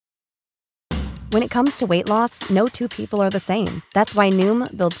When it comes to weight loss, no two people are the same. That's why Noom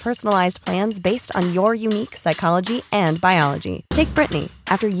builds personalized plans based on your unique psychology and biology. Take Brittany.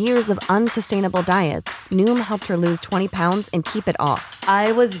 After years of unsustainable diets, Noom helped her lose 20 pounds and keep it off.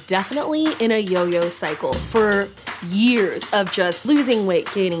 I was definitely in a yo-yo cycle for years of just losing weight,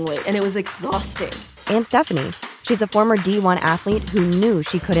 gaining weight, and it was exhausting. And Stephanie. She's a former D1 athlete who knew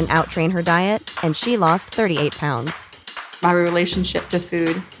she couldn't outtrain her diet, and she lost 38 pounds. My relationship to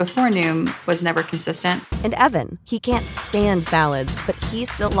food before Noom was never consistent. And Evan, he can't stand salads, but he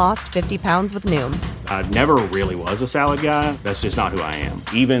still lost 50 pounds with Noom. I never really was a salad guy. That's just not who I am.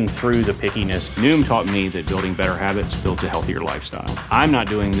 Even through the pickiness, Noom taught me that building better habits builds a healthier lifestyle. I'm not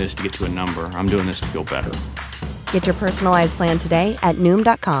doing this to get to a number. I'm doing this to feel better. Get your personalized plan today at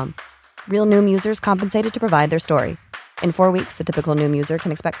Noom.com. Real Noom users compensated to provide their story. In 4 weeks, the typical Noom user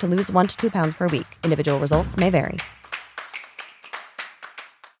can expect to lose 1 to 2 pounds per week. Individual results may vary.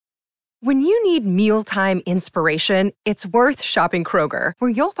 When you need mealtime inspiration, it's worth shopping Kroger, where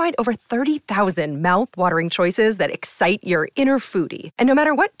you'll find over 30,000 mouth-watering choices that excite your inner foodie. And no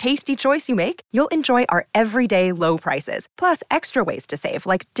matter what tasty choice you make, you'll enjoy our everyday low prices, plus extra ways to save,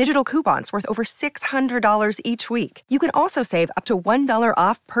 like digital coupons worth over $600 each week. You can also save up to $1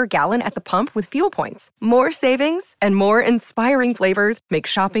 off per gallon at the pump with fuel points. More savings and more inspiring flavors make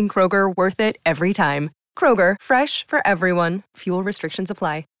shopping Kroger worth it every time. Kroger, fresh for everyone. Fuel restrictions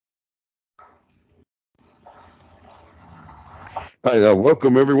apply. All right,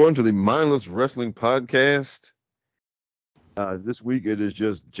 welcome everyone to the Mindless Wrestling Podcast. This week it is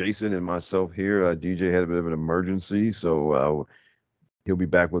just Jason and myself here. DJ had a bit of an emergency, so he'll be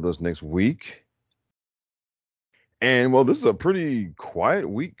back with us next week. And well, this is a pretty quiet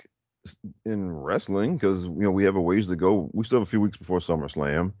week in wrestling because we have a ways to go. We still have a few weeks before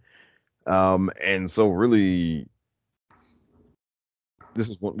SummerSlam, and so really.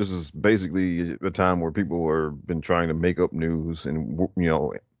 This is basically a time where people are been trying to make up news, and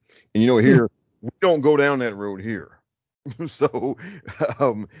here we don't go down that road here. So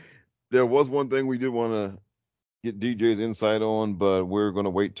there was one thing we did want to get DJ's insight on, but we're going to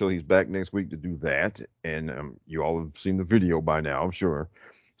wait till he's back next week to do that. And you all have seen the video by now, I'm sure.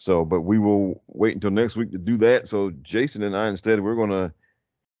 So, but we will wait until next week to do that. So Jason and I instead we're going to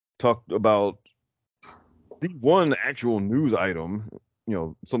talk about the one actual news item.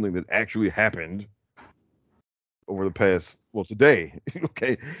 Something that actually happened over the past, today.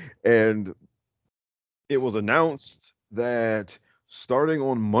 Okay. And it was announced that starting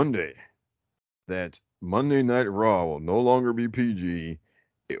on Monday, that Monday Night Raw will no longer be PG.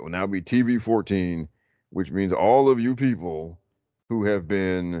 It will now be TV-14, which means all of you people who have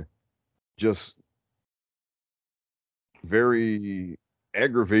been just very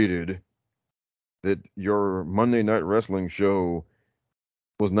aggravated that your Monday Night Wrestling show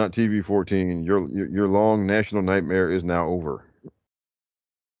was not TV-14. Your long national nightmare is now over.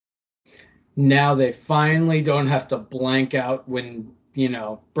 Now they finally don't have to blank out when,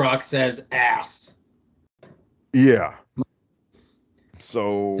 Brock says ass. Yeah.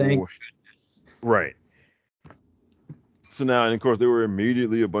 So, thank goodness. Right. So now, and of course, there were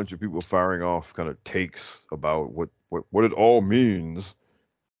immediately a bunch of people firing off kind of takes about what it all means.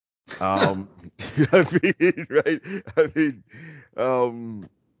 I mean, right? Some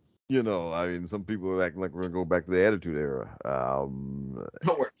people are acting like we're gonna go back to the Attitude Era. No,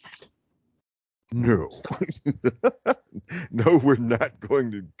 we're not. No. No, we're not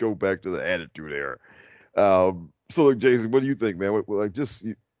going to go back to the Attitude Era. So, look, Jason, what do you think, man?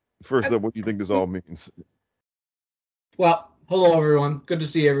 First up, what do you think this all means? Well, hello everyone. Good to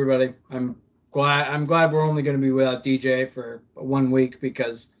see everybody. I'm glad we're only going to be without DJ for 1 week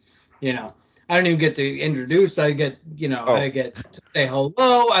because, I don't even get to introduce. I get to say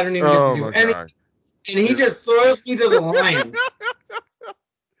hello. I don't even get to do anything. God. And he just throws me to the line.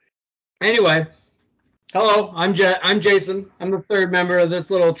 Anyway, hello. I'm Jason. I'm the third member of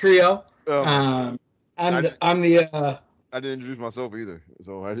this little trio. I didn't introduce myself either,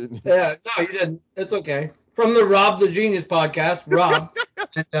 so I didn't. Yeah, no, you didn't. It's okay. From the Rob the Genius podcast, Rob,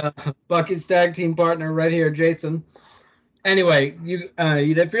 and Bucky's tag team partner right here, Jason. Anyway,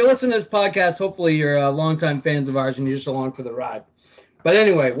 if you're listening to this podcast, hopefully you're longtime fans of ours and you're just along for the ride. But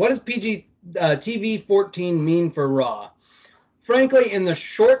anyway, what does TV-14 mean for Raw? Frankly, in the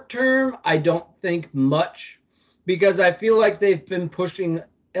short term, I don't think much because I feel like they've been pushing,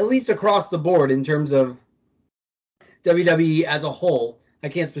 at least across the board in terms of WWE as a whole. I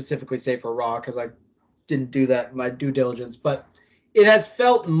can't specifically say for Raw because I didn't do that in my due diligence, but it has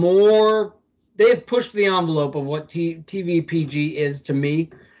felt more. They've pushed the envelope of what TV PG is to me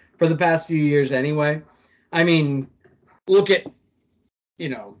for the past few years anyway. I mean, look at,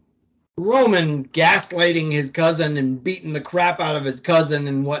 Roman gaslighting his cousin and beating the crap out of his cousin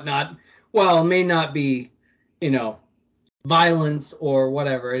and whatnot, while it may not be, violence or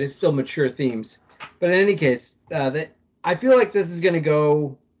whatever, it is still mature themes. But in any case, I feel like this is going to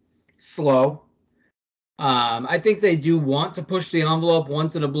go slow. I think they do want to push the envelope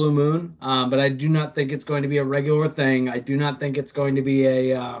once in a blue moon, but I do not think it's going to be a regular thing. I do not think it's going to be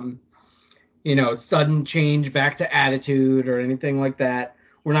a, sudden change back to attitude or anything like that.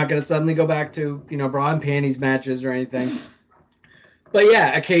 We're not going to suddenly go back to, bra and panties matches or anything. But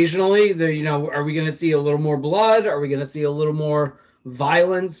yeah, occasionally, are we going to see a little more blood? Are we going to see a little more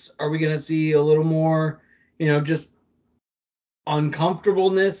violence? Are we going to see a little more, just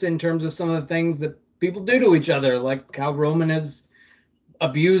uncomfortableness in terms of some of the things that people do to each other, like how Roman has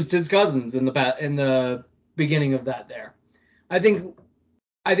abused his cousins in the beginning of that there. I think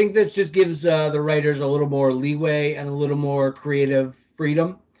this just gives the writers a little more leeway and a little more creative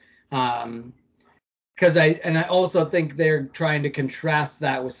freedom. Because I also think they're trying to contrast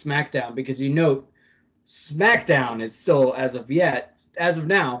that with SmackDown, because SmackDown is still, as of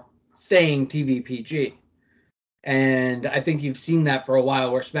now, staying TV PG. And I think you've seen that for a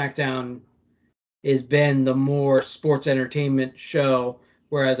while, where SmackDown has been the more sports entertainment show,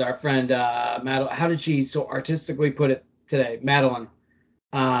 whereas our friend Madeline, how did she so artistically put it today? Madeline,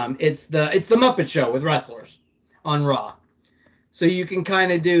 it's the Muppet Show with wrestlers on Raw. So you can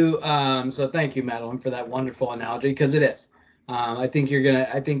kind of do. So thank you, Madeline, for that wonderful analogy, because it is. I think you're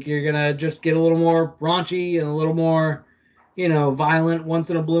gonna just get a little more raunchy and a little more, violent once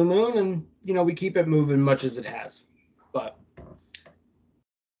in a blue moon, and we keep it moving much as it has. But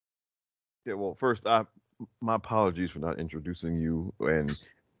yeah, well, first, my apologies for not introducing you and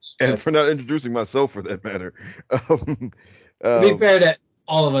for not introducing myself, for that matter. To be fair to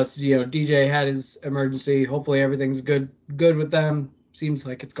all of us, DJ had his emergency. Hopefully everything's good with them. Seems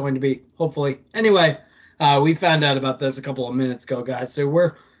like it's going to be, hopefully. Anyway, we found out about this a couple of minutes ago, guys. So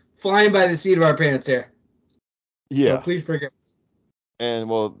we're flying by the seat of our pants here. Yeah. So please forgive. And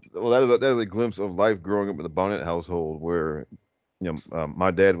well, that is a glimpse of life growing up in the Bonnet household, where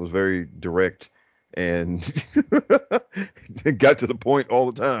my dad was very direct and got to the point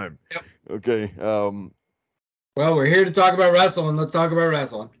all the time. Yep. Okay. Well, we're here to talk about wrestling. Let's talk about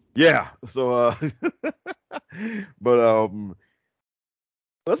wrestling. Yeah. So, but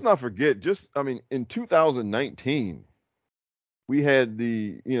let's not forget. In 2019, we had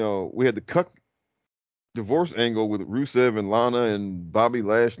the Cuck divorce angle with Rusev and Lana and Bobby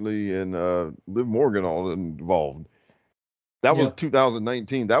Lashley and Liv Morgan all involved. That was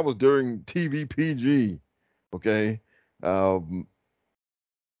 2019. That was during TVPG. Okay.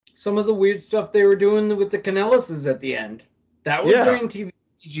 Some of the weird stuff they were doing with the Canellises at the end. That was during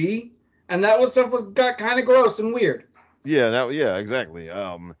TVPG, and that was stuff got kind of gross and weird. Yeah, exactly.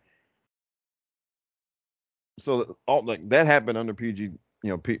 So all that happened under PG,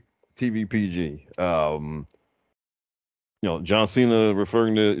 TVPG. John Cena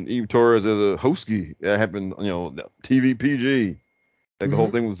referring to Eve Torres as a hoskie. That happened, TVPG. The whole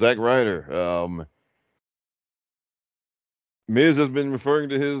thing with Zack Ryder. Miz has been referring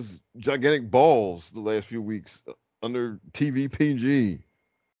to his gigantic balls the last few weeks under TVPG.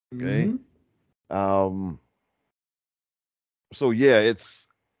 Okay. So yeah,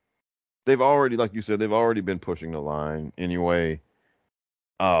 they've already, like you said, they've already been pushing the line anyway.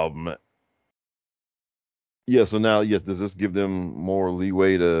 So now, does this give them more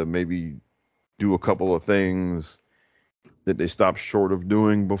leeway to maybe do a couple of things that they stopped short of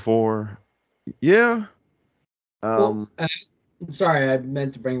doing before? Yeah. Sorry, I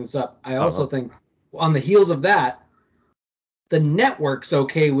meant to bring this up. I also think on the heels of that, the network's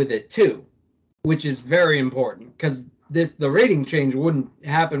okay with it too, which is very important, because the rating change wouldn't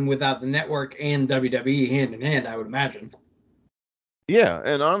happen without the network and WWE hand in hand, I would imagine. Yeah,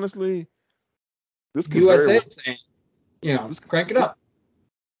 and honestly, this could USA saying, crank it up.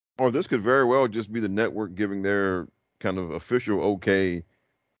 Or this could very well just be the network giving their kind of official okay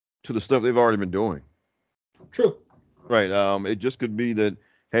to the stuff they've already been doing. True. Right. It just could be that,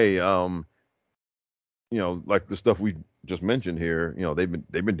 hey, like the stuff we just mentioned here, they've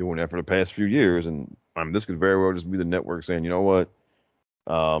been doing that for the past few years, and this could very well just be the network saying, you know what,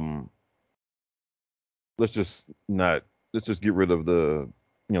 let's just get rid of the,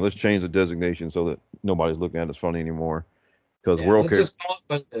 let's change the designation so that nobody's looking at us funny anymore, because we're okay. Let's just call it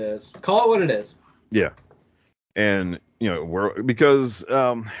what it is. Call it what it is. Yeah. And because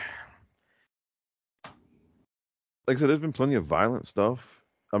like I said, there's been plenty of violent stuff.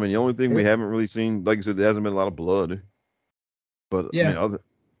 The only thing we haven't really seen, like I said, there hasn't been a lot of blood. But other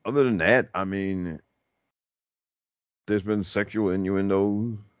than that, there's been sexual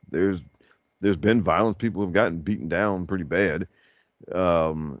innuendo, there's been violence. People have gotten beaten down pretty bad.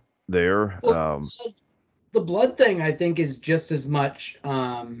 There. Well, the blood thing, I think, is just as much.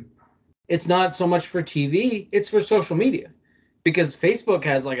 It's not so much for TV; it's for social media, because Facebook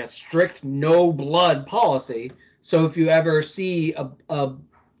has like a strict no blood policy. So if you ever see a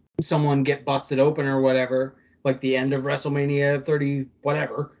someone get busted open or whatever, like the end of WrestleMania 30,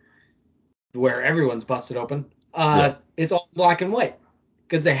 whatever, where everyone's busted open, it's all black and white.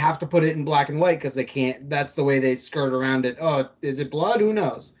 Because they have to put it in black and white because they can't. That's the way they skirt around it. Oh, is it blood? Who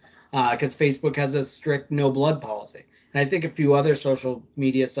knows? Because Facebook has a strict no blood policy, and I think a few other social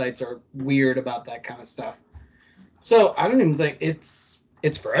media sites are weird about that kind of stuff. So I don't even think it's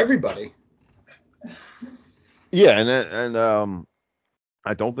for everybody. Yeah, and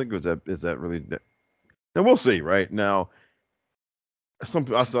I don't think is that really. And we'll see. Right now, I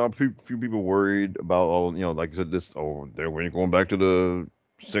saw a few people worried about like I said, they're going back to the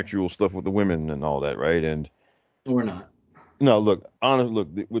sexual stuff with the women and all that, right? And we're not. No, look,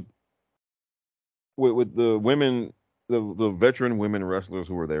 with the women, the veteran women wrestlers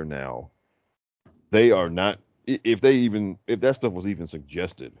who are there now, they are not. If that stuff was even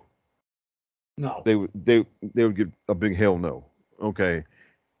suggested, no, they would get a big hell no. Okay,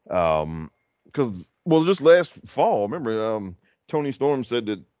 because just last fall, remember, Tony Storm said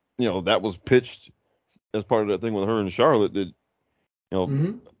that that was pitched as part of that thing with her and Charlotte that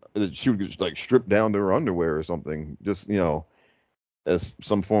that she would get like stripped down to her underwear or something, just as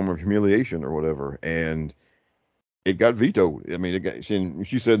some form of humiliation or whatever, and it got vetoed. I mean,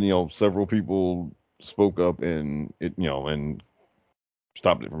 she said several people spoke up and it and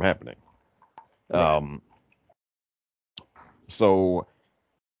stopped it from happening. Right. So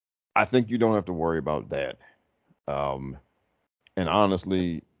I think you don't have to worry about that. And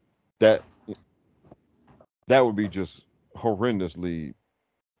honestly, that would be just horrendously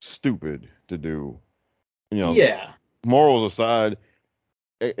stupid to do. Yeah. Morals aside,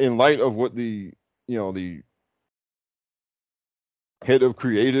 in light of what the head of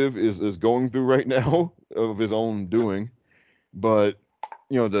creative is going through right now of his own doing, but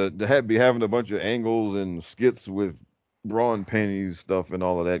to be having a bunch of angles and skits with bra and panties stuff and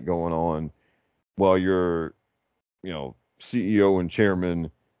all of that going on while your CEO and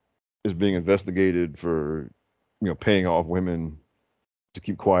chairman is being investigated for paying off women to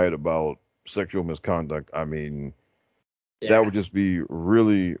keep quiet about sexual misconduct. I mean, that would just be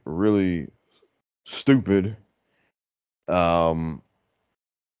really, really stupid. And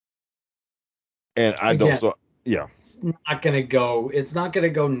I don't. So yeah, it's not gonna go. It's not gonna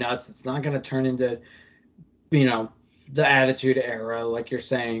go nuts. It's not gonna turn into the Attitude Era like you're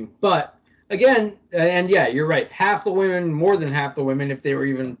saying. But again, and yeah, you're right. Half the women, more than half the women, if they were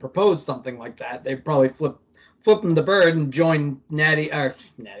even proposed something like that, they'd probably flip them the bird and join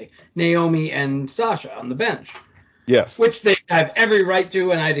Naomi and Sasha on the bench. Yes. Which they have every right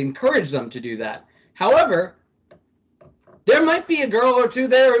to, and I'd encourage them to do that. However, there might be a girl or two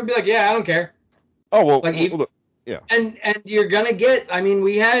there who'd be like, yeah, I don't care. Oh, well, look, yeah. And you're going to get, I mean,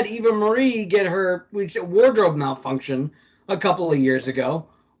 we had Eva Marie get her wardrobe malfunction a couple of years ago.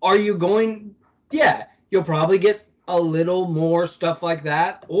 Are you going, yeah, you'll probably get a little more stuff like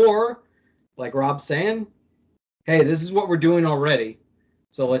that. Or, like Rob's saying, hey, this is what we're doing already,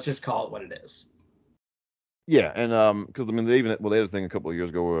 so let's just call it what it is. Yeah, and because I mean they had a thing a couple of years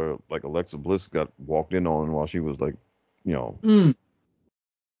ago where like Alexa Bliss got walked in on while she was like,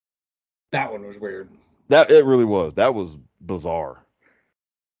 That one was weird. That it really was. That was bizarre.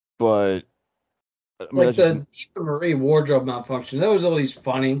 But I mean, like the Eva Marie wardrobe malfunction, that was at least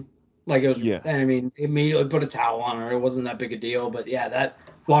funny. Like it was. Yeah. I mean, immediately put a towel on her. It wasn't that big a deal. But yeah, that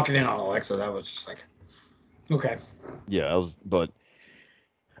walking in on Alexa, that was just like. Okay. Yeah, but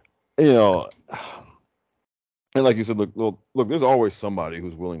and like you said, look, there's always somebody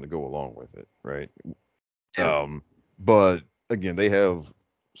who's willing to go along with it, right? Yeah. But again, they have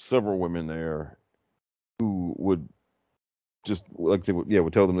several women there who would just would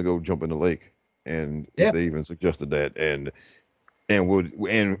tell them to go jump in the lake, and if they even suggested that, and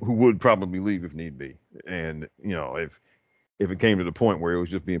who would probably leave if need be, and if it came to the point where it was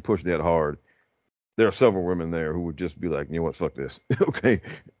just being pushed that hard. There are several women there who would just be like, what, fuck this. Okay.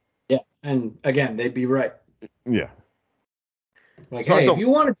 Yeah. And again, they'd be right. Yeah. Like, so hey, if you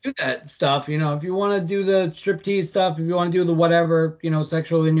want to do that stuff, if you want to do the striptease stuff, if you want to do the whatever,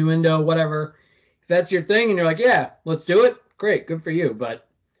 sexual innuendo, whatever, if that's your thing and you're like, yeah, let's do it, great, good for you. But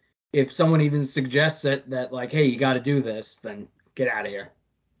if someone even suggests it that like, hey, you got to do this, then get out of here.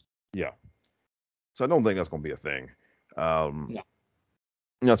 Yeah. So I don't think that's going to be a thing. No.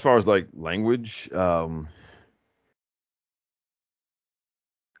 As far as like language,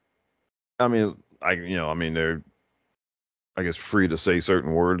 I mean, they're, I guess, free to say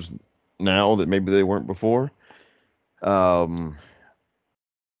certain words now that maybe they weren't before.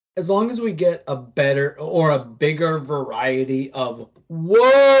 As long as we get a better or a bigger variety of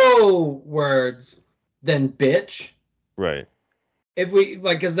whoa words than bitch. Right. If we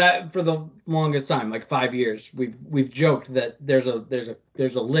like, because that for the longest time, like 5 years, we've joked that there's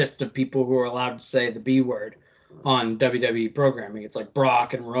a list of people who are allowed to say the B word on WWE programming. It's like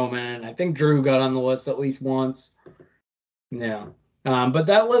Brock and Roman. I think Drew got on the list at least once. Yeah. But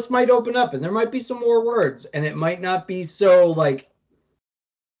that list might open up, and there might be some more words, and it might not be so like,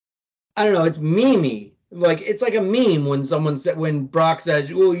 I don't know, it's memey. Like, it's like a meme when Brock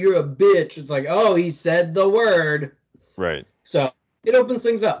says, "Oh, you're a bitch." It's like, oh, he said the word. Right. So it opens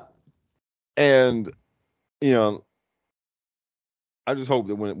things up. And, I just hope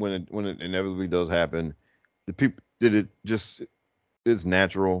that when it inevitably does happen, the people did it just is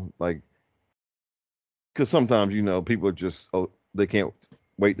natural. Like, because sometimes, people are just, they can't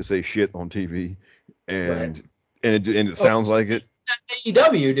wait to say shit on TV, and it sounds like it.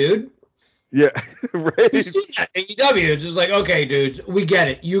 AEW, dude. Yeah, right. You see that AEW? It's just like, okay, dudes, we get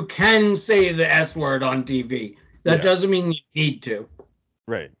it. You can say the S word on TV. That doesn't mean you need to.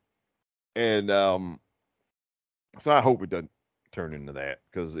 Right. And so I hope it doesn't turn into that,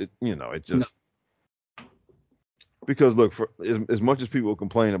 because it just because look, for as much as people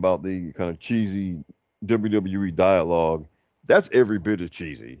complain about the kind of cheesy WWE dialogue, that's every bit as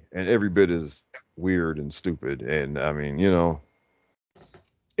cheesy and every bit as weird and stupid. And I mean,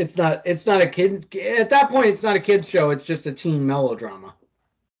 it's not a kid at that point. It's not a kids show. It's just a teen melodrama.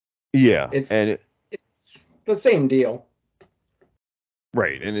 Yeah, it's the same deal.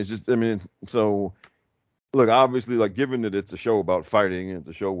 Right, and it's just, so look, obviously, like, given that it's a show about fighting and it's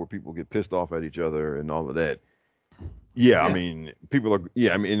a show where people get pissed off at each other and all of that. Yeah. I mean, people are.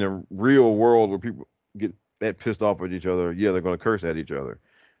 Yeah, I mean, in a real world where people get that pissed off at each other, yeah, they're going to curse at each other.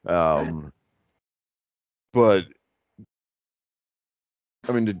 But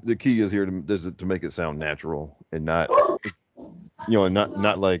I mean, the key is here to make it sound natural and not,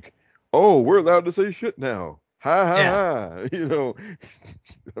 not like, oh, we're allowed to say shit now. Ha ha ha.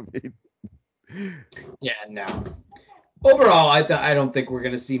 I mean. Yeah, no. Overall, I don't think we're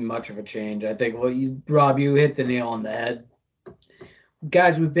going to see much of a change. I think, Rob, you hit the nail on the head.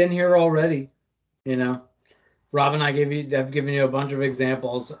 Guys, we've been here already. Rob and I have given you a bunch of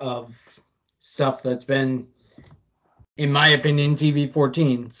examples of stuff that's been, in my opinion, TV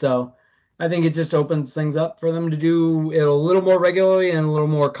 14. So I think it just opens things up for them to do it a little more regularly and a little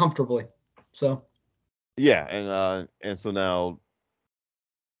more comfortably. So. Yeah, and so now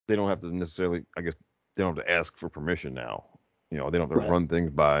they don't have to necessarily, I guess, they don't have to ask for permission now. They don't have to run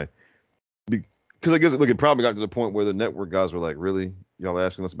things by. Because I guess, look, it probably got to the point where the network guys were like, really? Y'all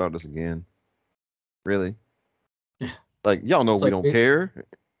asking us about this again? Really? Like, y'all know we don't care.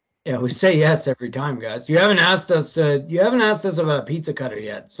 Yeah, we say yes every time, guys. You haven't asked us about a pizza cutter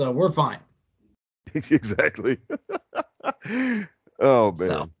yet, so we're fine. Exactly. Oh, man.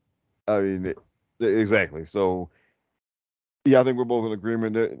 So. I mean, exactly. So, yeah, I think we're both in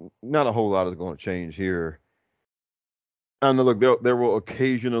agreement that not a whole lot is going to change here. And look, there will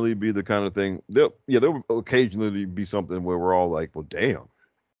occasionally be the kind of thing. There will occasionally be something where we're all like, well, damn.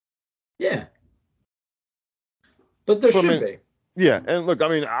 Yeah. But there should be. Yeah, and look, I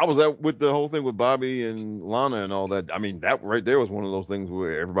mean, I was out with the whole thing with Bobby and Lana and all that. I mean, that right there was one of those things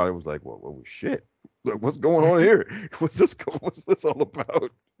where everybody was like, well shit. Look, what's going on here? What's this all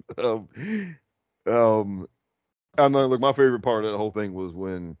about? I know, look, my favorite part of that whole thing was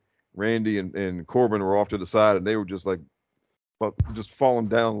when Randy and Corbin were off to the side and they were just like, just falling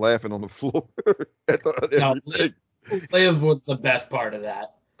down laughing on the floor. Liv was the best part of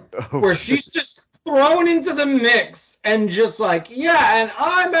that. Where she's just thrown into the mix and just like, yeah, and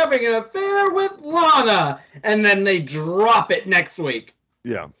I'm having an affair with Lana. And then they drop it next week.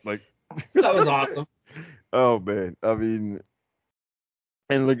 Yeah, like. That was awesome. Oh, man. I mean.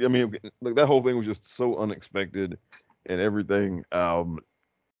 And look, that whole thing was just so unexpected and everything. And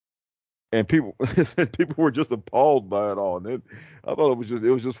people were just appalled by it all. And then I thought it was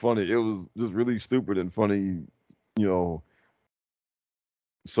just funny. It was just really stupid and funny,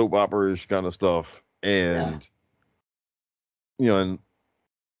 soap opera-ish kind of stuff. And, and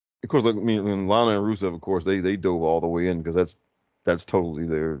of course, like, and Lana and Rusev, of course, they dove all the way in because that's totally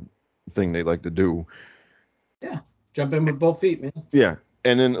their thing they like to do. Yeah. Jump in with both feet, man. Yeah.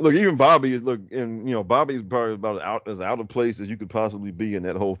 And then look, even Bobby is Bobby's probably about as out of place as you could possibly be in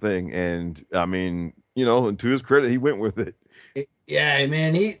that whole thing. And I mean, and to his credit, he went with it. Yeah,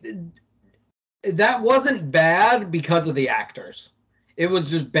 man, that wasn't bad because of the actors. It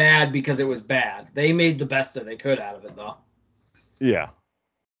was just bad because it was bad. They made the best that they could out of it, though. Yeah.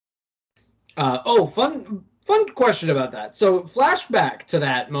 Fun question about that. So flashback to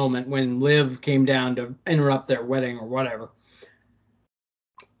that moment when Liv came down to interrupt their wedding or whatever.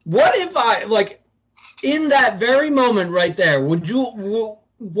 What if I, like, in that very moment right there, what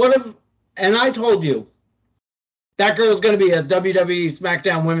if, and I told you, that girl's going to be a WWE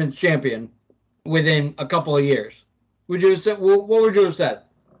SmackDown Women's Champion within a couple of years. Would you have said, what would you have said?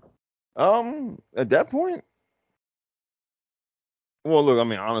 At that point, well, look, I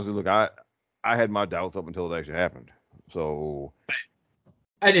mean, honestly, look, I had my doubts up until it actually happened. So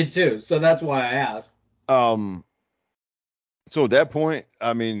I did too. So that's why I asked. So at that point,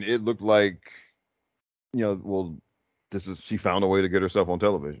 I mean, it looked like, well, she found a way to get herself on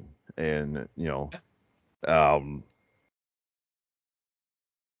television, and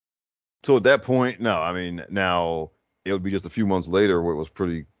so at that point, no, I mean, now it would be just a few months later where it was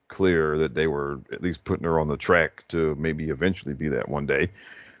pretty clear that they were at least putting her on the track to maybe eventually be that one day.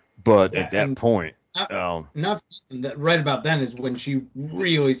 But at that point, not right about then is when she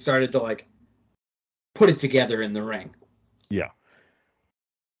really started to like put it together in the ring. Yeah.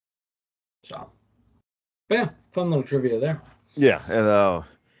 So, but yeah, fun little trivia there. Yeah, and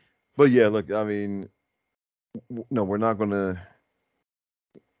but yeah, look, I mean, no, we're not gonna.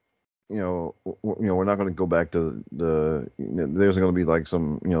 We're not going to go back to there's going to be like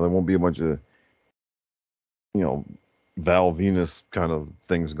some, there won't be a bunch of, Val Venus kind of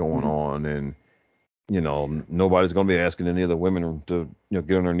things going on. And, nobody's going to be asking any of the women to,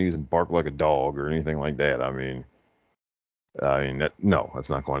 get on their knees and bark like a dog or anything like that. I mean, that's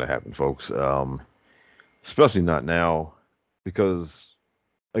not going to happen, folks. Especially not now, because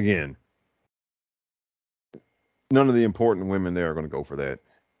again, none of the important women there are going to go for that.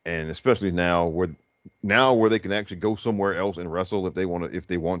 And especially now where they can actually go somewhere else and wrestle if they want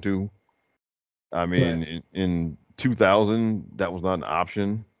to. I mean, right. in 2000, that was not an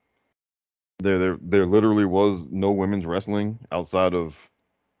option. There literally was no women's wrestling outside of,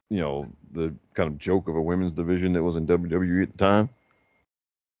 the kind of joke of a women's division that was in WWE at the time.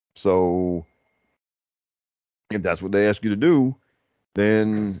 So if that's what they asked you to do,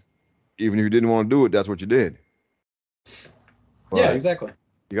 then even if you didn't want to do it, that's what you did. But yeah, exactly.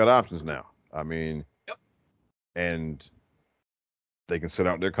 You got options now. I mean, yep. And they can sit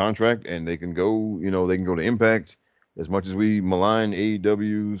out their contract and they can go, they can go to Impact. As much as we malign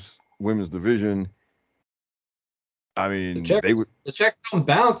AEW's women's division, I mean, the checks don't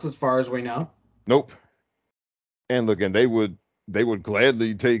bounce as far as we know. Nope. And look, and they would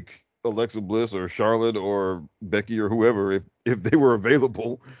gladly take Alexa Bliss or Charlotte or Becky or whoever if they were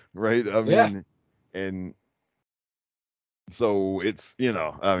available, right? I mean, and so it's,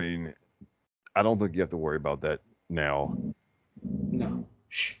 I mean, I don't think you have to worry about that now. No.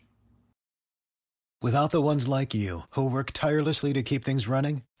 Shh. Without the ones like you, who work tirelessly to keep things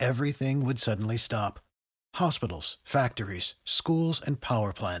running, everything would suddenly stop. Hospitals, factories, schools, and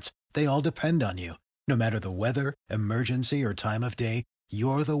power plants, they all depend on you. No matter the weather, emergency, or time of day,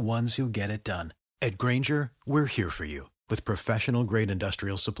 you're the ones who get it done. At Grainger, we're here for you with professional-grade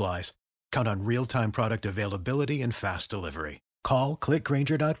industrial supplies. Count on real-time product availability and fast delivery. Call,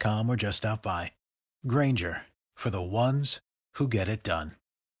 clickgrainger.com, or just stop by. Grainger, for the ones who get it done.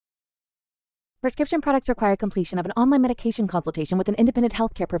 Prescription products require completion of an online medication consultation with an independent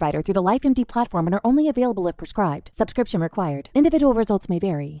healthcare provider through the LifeMD platform and are only available if prescribed. Subscription required. Individual results may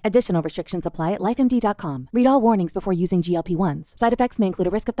vary. Additional restrictions apply at lifemd.com. Read all warnings before using GLP-1s. Side effects may include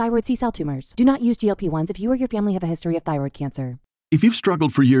a risk of thyroid C-cell tumors. Do not use GLP-1s if you or your family have a history of thyroid cancer. If you've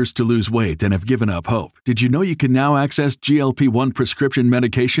struggled for years to lose weight and have given up hope, did you know you can now access GLP-1 prescription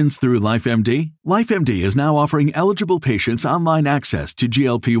medications through LifeMD? LifeMD is now offering eligible patients online access to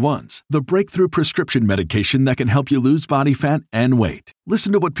GLP-1s, the breakthrough prescription medication that can help you lose body fat and weight.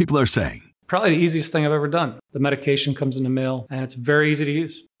 Listen to what people are saying. Probably the easiest thing I've ever done. The medication comes in the mail, and it's very easy to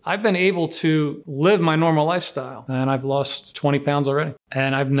use. I've been able to live my normal lifestyle, and I've lost 20 pounds already,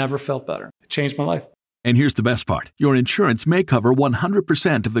 and I've never felt better. It changed my life. And here's the best part. Your insurance may cover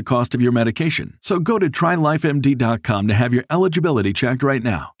 100% of the cost of your medication. So go to TryLifeMD.com to have your eligibility checked right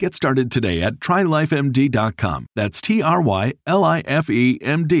now. Get started today at TryLifeMD.com. That's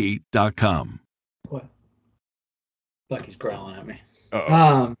TryLifeMD.com. What? Bucky's growling at me.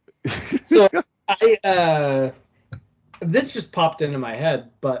 Uh-oh. So this just popped into my head,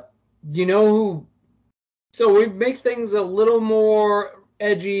 but you know who? So we make things a little more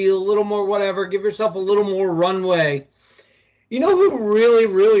edgy, a little more whatever, give yourself a little more runway. You know who really,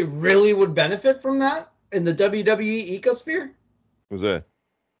 really, really would benefit from that in the WWE ecosphere? Who's that?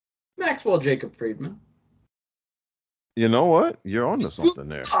 Maxwell Jacob Friedman. You know what? You're onto Just something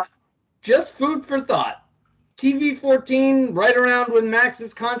there. Just food for thought. TV 14, right around when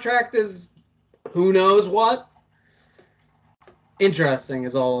Max's contract is who knows what. Interesting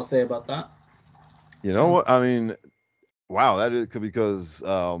is all I'll say about that. You know what? I mean, wow, that is because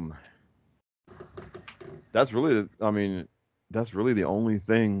that's really, that's really the only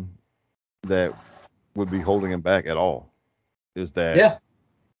thing that would be holding him back at all. Is that? Yeah.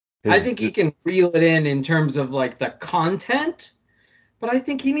 I think he can reel it in terms of like the content, but I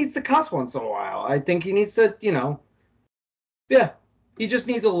think he needs to cuss once in a while. I think he needs to, he just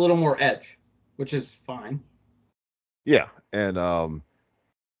needs a little more edge, which is fine. Yeah, and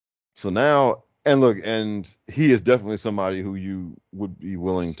so now, and look, and he is definitely somebody who you would be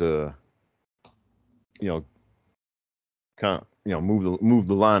willing to, move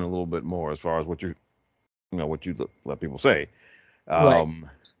the line a little bit more as far as what you let people say. Right.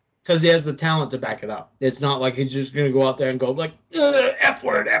 Because he has the talent to back it up. It's not like he's just going to go out there and go like, F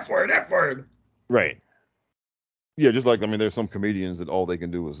word, F word, F word. Right. Yeah, just like, there's some comedians that all they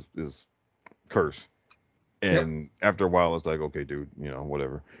can do is curse. And after a while, it's like, okay, dude,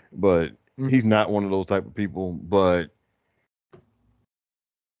 whatever. But he's not one of those type of people. But,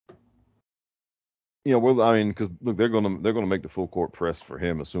 because look, they're gonna make the full court press for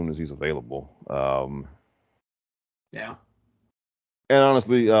him as soon as he's available. Yeah. And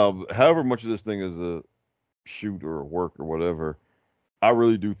honestly, however much of this thing is a shoot or a work or whatever, I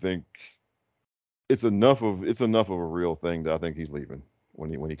really do think it's enough of a real thing that I think he's leaving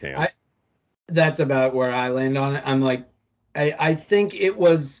when he can. That's about where I land on it. I'm like, I think it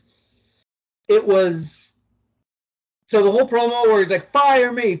was. So the whole promo where he's like,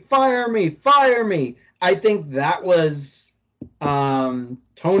 fire me, fire me, fire me. I think that was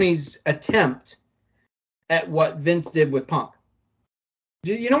Tony's attempt at what Vince did with Punk.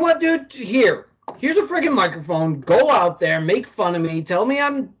 You know what, dude? Here's a friggin' microphone. Go out there, make fun of me, tell me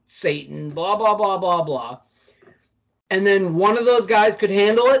I'm Satan, blah, blah, blah, blah, blah. And then one of those guys could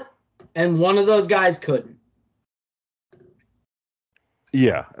handle it, and one of those guys couldn't.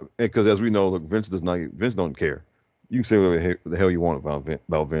 Yeah, because as we know, look, Vince don't care. You can say whatever the hell you want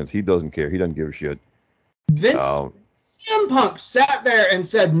about Vince. He doesn't care. He doesn't give a shit. Vince, CM Punk sat there and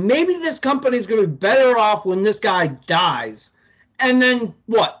said, maybe this company's going to be better off when this guy dies. And then,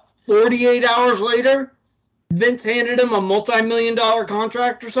 48 hours later, Vince handed him a multi-million-dollar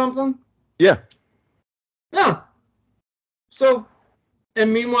contract or something? Yeah. Yeah. So,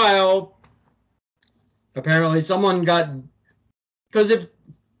 and meanwhile, apparently someone got, because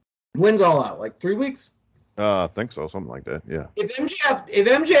when's All Out? Like 3 weeks? I think so, something like that, yeah. If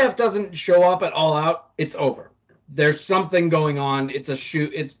MJF doesn't show up at All Out, it's over. There's something going on. It's a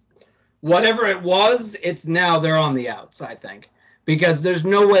shoot. It's whatever it was, it's now they're on the outs, I think. Because there's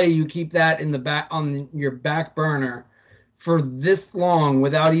no way you keep that in the back on your back burner for this long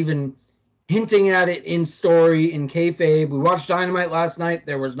without even hinting at it in story, in kayfabe. We watched Dynamite last night.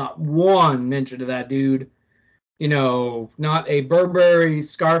 There was not one mention of that dude. Not a Burberry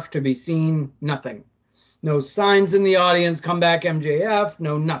scarf to be seen. Nothing. No signs in the audience. Come back MJF.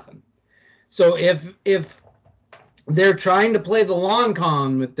 No nothing. So if they're trying to play the long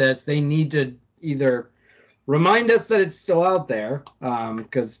con with this, they need to either remind us that it's still out there,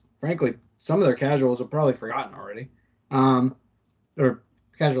 because frankly, some of their casuals have probably forgotten already, or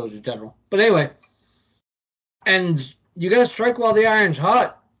casuals in general. But anyway, and you got to strike while the iron's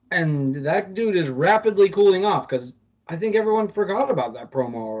hot, and that dude is rapidly cooling off because I think everyone forgot about that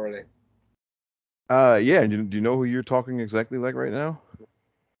promo already. Yeah. Do you know who you're talking exactly like right now?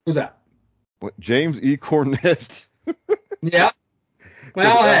 Who's that? James E. Cornette. Yeah.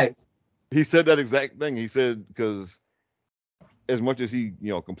 Well, hey. He said that exact thing. He said, because as much as he,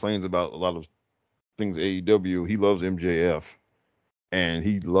 complains about a lot of things AEW, he loves MJF, and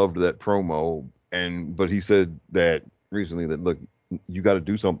he loved that promo. But he said that recently that, look, you got to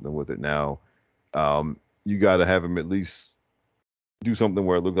do something with it now. You got to have him at least do something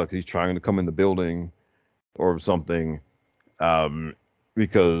where it looks like he's trying to come in the building or something.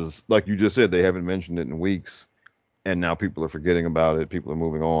 Because, like you just said, they haven't mentioned it in weeks, and now people are forgetting about it. People are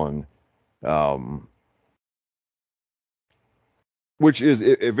moving on. Which is,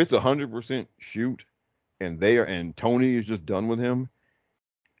 if it's 100% shoot and Tony is just done with him,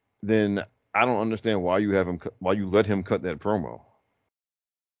 then I don't understand why you let him cut that promo.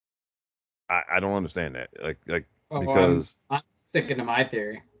 I don't understand that. Because I'm sticking to my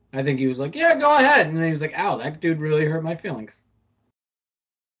theory. I think he was like, yeah, go ahead. And then he was like, ow, that dude really hurt my feelings.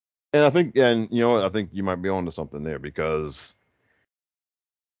 And I think you might be onto something there because,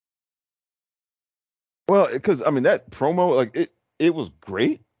 that promo, it was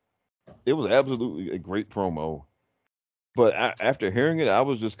great. It was absolutely a great promo. But after hearing it, I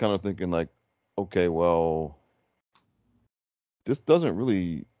was just kind of thinking like, okay, well, this doesn't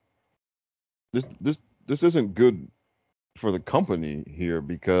really this isn't good for the company here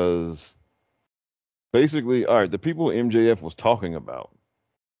because basically, all right, the people MJF was talking about,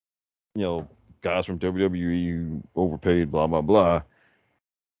 guys from WWE overpaid, blah blah blah.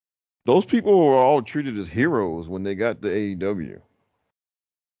 Those people were all treated as heroes when they got to AEW.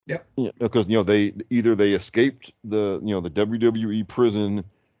 Yep. Because they escaped the the WWE prison,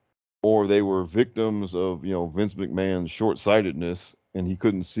 or they were victims of Vince McMahon's short-sightedness, and he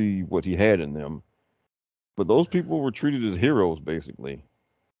couldn't see what he had in them. But those people were treated as heroes basically,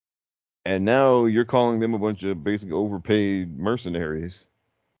 and now you're calling them a bunch of basically overpaid mercenaries.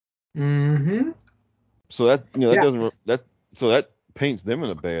 Mm-hmm. So that that paints them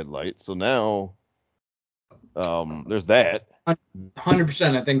in a bad light. So now, there's that.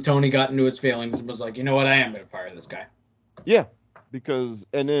 100%. I think Tony got into his feelings and was like, you know what, I am going to fire this guy. Yeah, because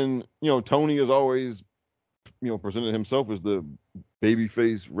and then Tony has always presented himself as the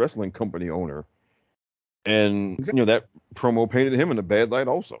babyface wrestling company owner, and that promo painted him in a bad light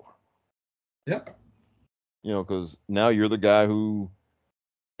also. Yep. Because now you're the guy who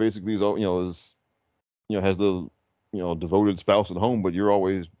basically is has the devoted spouse at home, but you're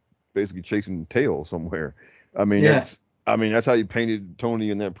always basically chasing tail somewhere. I mean, that's how you painted Tony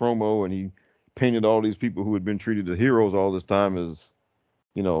in that promo, and he painted all these people who had been treated as heroes all this time as,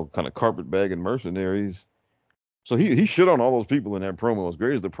 kind of carpetbagging mercenaries. So he shit on all those people in that promo, as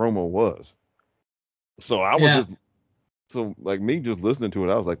great as the promo was. So I was just listening to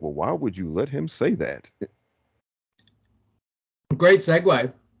it, I was like, well, why would you let him say that? Great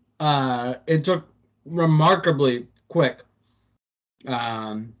segue. It took remarkably quick.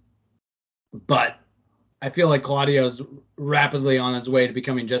 But I feel like Claudio's rapidly on his way to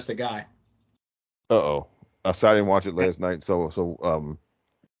becoming just a guy. Uh-oh. I didn't watch it last night, so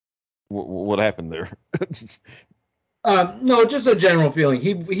what happened there? No, just a general feeling.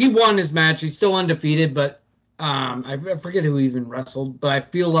 He won his match. He's still undefeated, but I forget who even wrestled, but I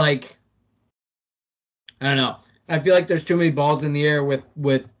feel like, I don't know. I feel like there's too many balls in the air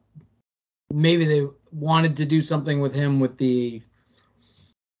with maybe they wanted to do something with him with the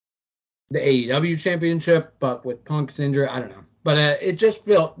AEW championship, but with Punk's injury, I don't know. But it just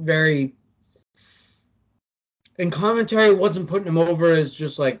felt very, in commentary, wasn't putting him over as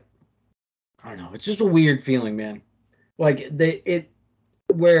just like, I don't know. It's just a weird feeling, man. Like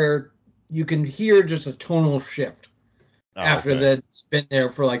where you can hear just a tonal shift after that's been there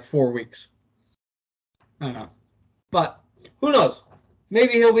for like 4 weeks. I don't know. But who knows?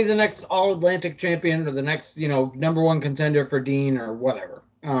 Maybe he'll be the next All-Atlantic champion or the next, number one contender for Dean or whatever.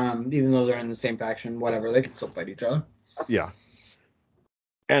 Even though they're in the same faction, whatever. They can still fight each other. Yeah.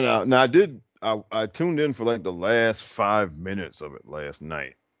 And now I tuned in for like the last 5 minutes of it last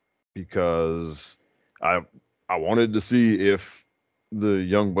night because I wanted to see if the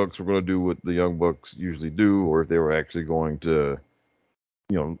Young Bucks were going to do what the Young Bucks usually do, or if they were actually going to,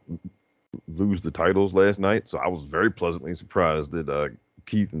 lose the titles last night. So I was very pleasantly surprised that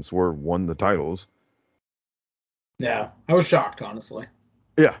Keith and Swerve won the titles. Yeah, I was shocked, honestly.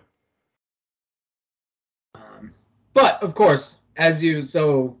 Yeah. But, of course, as you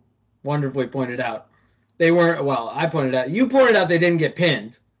so wonderfully pointed out, they weren't, you pointed out they didn't get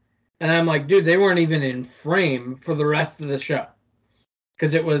pinned. And I'm like, dude, they weren't even in frame for the rest of the show.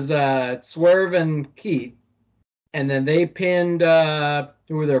 Because it was Swerve and Keith. And then they pinned,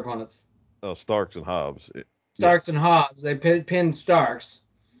 who were their opponents? Oh, Starks and Hobbs. Starks and Hobbs. They pinned Starks.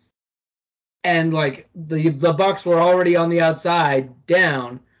 And, like, the Bucks were already on the outside,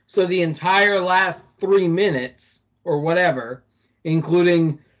 down. So the entire last 3 minutes, or whatever,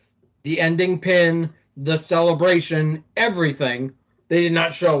 including the ending pin, the celebration, everything, they did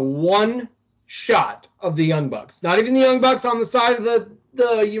not show one shot of the Young Bucks. Not even the Young Bucks on the side of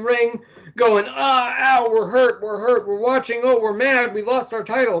the ring going, ow, we're hurt, we're watching, we're mad, we lost our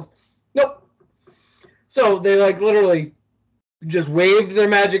titles. Nope. So they, like, literally just waved their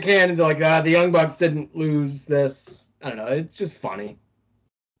magic hand and they're like, the Young Bucks didn't lose this. I don't know. It's just funny.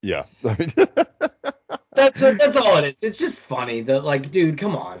 Yeah. That's all it is. It's just funny that, like, dude,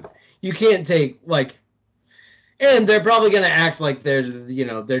 come on. You can't take, like, and they're probably going to act like they're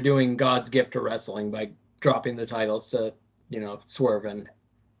doing God's gift to wrestling by dropping the titles to, Swerve and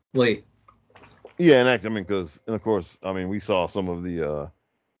Lee. Yeah, because of course, we saw some of the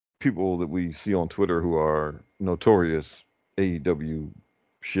people that we see on Twitter who are notorious AEW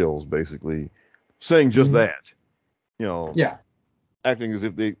shills, basically, saying just that. Yeah. Acting as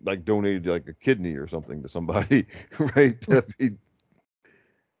if they, like, donated, like, a kidney or something to somebody, right?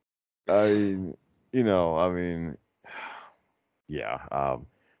 Yeah.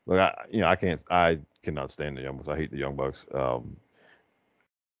 Look, I cannot stand the Young Bucks. I hate the Young Bucks. I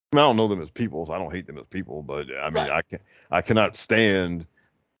don't know them as people, so I don't hate them as people. But I mean, I cannot stand,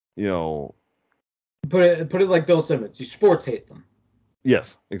 you know. Put it like Bill Simmons. You sports hate them.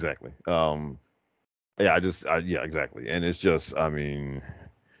 Yes, exactly. Yeah, exactly. And it's just, I mean,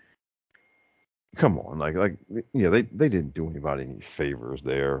 come on, they didn't do anybody any favors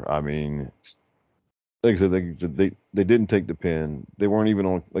there. I mean, like I said, they didn't take the pin. They weren't even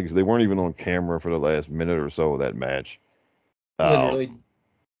on, like I said, they weren't even on camera for the last minute or so of that match. Literally.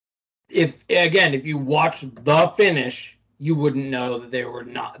 If you watch the finish, you wouldn't know that they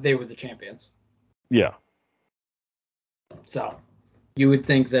were the champions. Yeah. So you would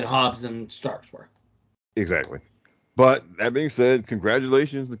think that Hobbs and Starks were. Exactly. But that being said,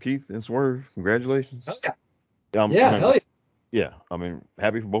 congratulations to Keith and Swerve. Congratulations. Oh, yeah. Hell yeah. Yeah. I mean,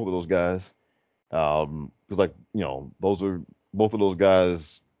 happy for both of those guys. Because, like, you know, both of those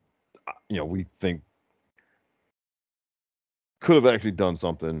guys, you know, we think could have actually done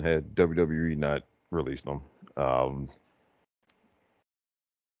something had WWE not released them.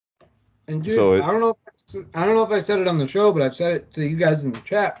 And dude, I don't know if I said it on the show, but I've said it to you guys in the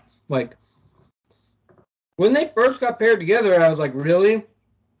chat. Like, when they first got paired together, I was like, really?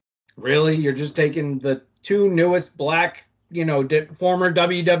 You're just taking the two newest black, you know, former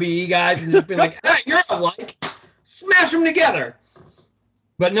WWE guys and just being like, hey, you're alike. Smash them together.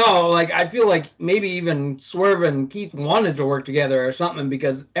 But no, like, I feel like maybe even Swerve and Keith wanted to work together or something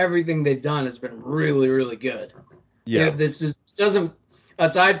because everything they've done has been really, really good. Yeah. This doesn't,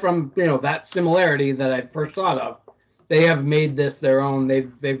 aside from, you know, that similarity that I first thought of, they have made this their own.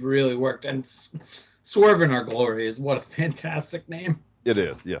 They've really worked. And Swerve in Our Glory is what a fantastic name. It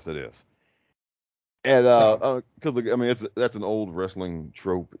is. Yes, it is. And because I mean, that's an old wrestling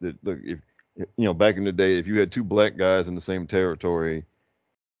trope that, if you know, back in the day, if you had two black guys in the same territory,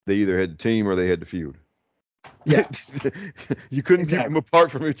 they either had the team or they had the feud. Yeah. You couldn't keep them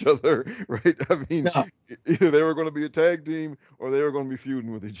apart from each other, right? I mean, either they were going to be a tag team or they were going to be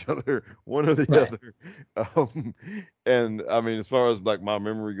feuding with each other, one or the other. And I mean, as far as like my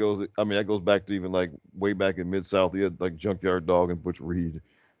memory goes, I mean, that goes back to even like way back in Mid-South, you had like Junkyard Dog and Butch Reed.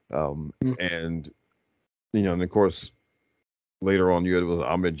 And, you know, and of course, later on you had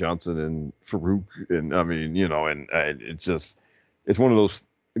Ahmed Johnson and Farouk. And I mean, you know, and it's just, it's one of those,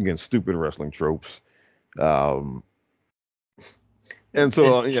 again, stupid wrestling tropes. And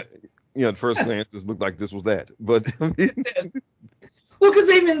so, at first glance, this looked like this was that. But I mean, well, because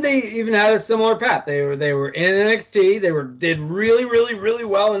they even had a similar path. They were in NXT. Did really, really, really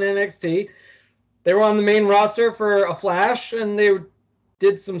well in NXT. They were on the main roster for a flash, and they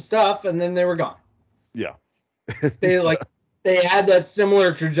did some stuff, and then they were gone. Yeah. They had that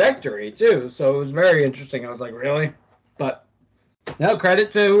similar trajectory too. So it was very interesting. I was like, really? But no,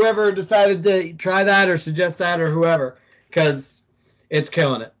 credit to whoever decided to try that or suggest that or whoever, because it's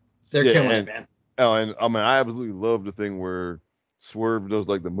killing it. They're killing it, man. Oh, and I mean, I absolutely love the thing where Swerve does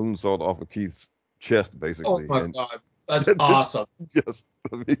like the moonsault off of Keith's chest, basically. Oh my God, that's awesome. Yes,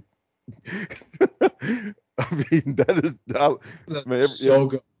 I mean, that is. So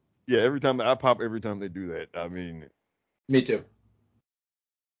good. Yeah, every time I pop, every time they do that. I mean, me too.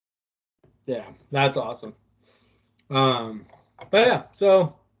 Yeah, that's awesome. But yeah,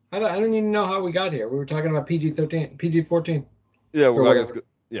 so I don't even know how we got here. We were talking about PG-13, PG-14. Yeah, well, I guess,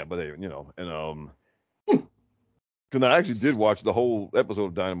 yeah, but they, you know, and because I actually did watch the whole episode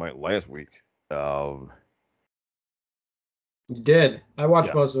of Dynamite last week. You did. I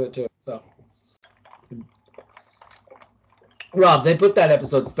watched most of it too. So, Rob, they put that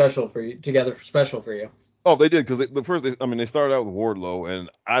episode special for you. Oh, they did, because they started out with Wardlow,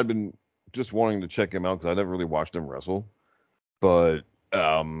 and I've been just wanting to check him out because I never really watched him wrestle. But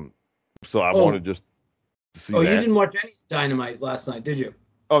so I wanted just to see. Oh, that. You didn't watch any Dynamite last night, did you?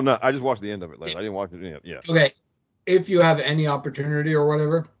 Oh no, I just watched the end of it last. I didn't watch it yet. Yeah. Okay, if you have any opportunity or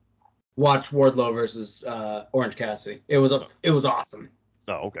whatever, watch Wardlow versus Orange Cassidy. It was awesome.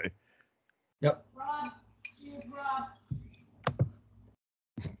 Oh, okay. Yep.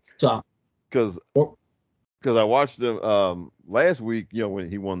 So. Because I watched him last week, you know,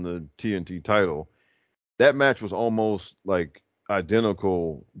 when he won the TNT title. That match was almost like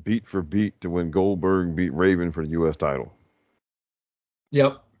identical beat for beat to when Goldberg beat Raven for the U.S. title.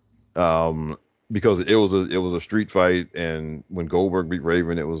 Yep. Because it was a street fight, and when Goldberg beat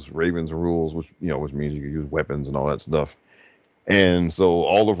Raven, it was Raven's rules, which means you could use weapons and all that stuff. And so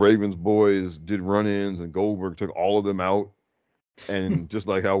all of Raven's boys did run-ins, and Goldberg took all of them out. And just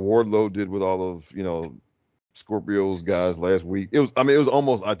like how Wardlow did with all of, you know, Scorpio's guys last week, it was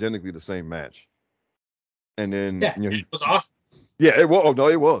almost identically the same match. And then, it was awesome. Yeah, it was. Oh, no,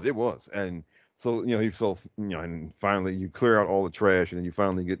 it was. And so, and finally you clear out all the trash, and then you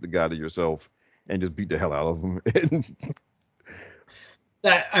finally get the guy to yourself and just beat the hell out of him.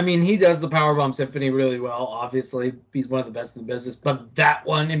 He does the Powerbomb Symphony really well. Obviously, he's one of the best in the business. But that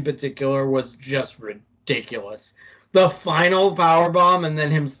one in particular was just ridiculous. The final Powerbomb and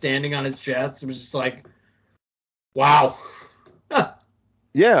then him standing on his chest, it was just like, wow.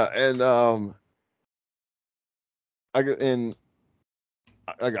 Yeah, and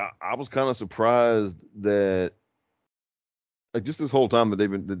I was kind of surprised that just this whole time that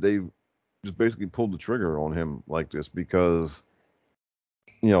they've just basically pulled the trigger on him like this, because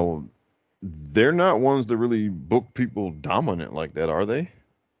they're not ones that really book people dominant like that, are they?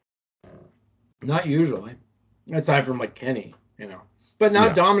 Not usually, aside from like Kenny, but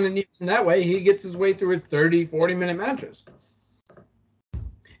not dominant even in that way. He gets his way through his 30-40 minute matches,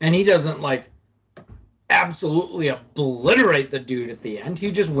 and he doesn't like absolutely obliterate the dude at the end.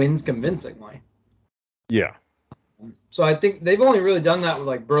 He just wins convincingly. Yeah. So I think they've only really done that with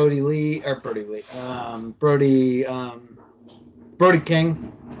like Brody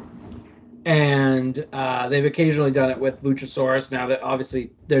King, and they've occasionally done it with Luchasaurus. Now that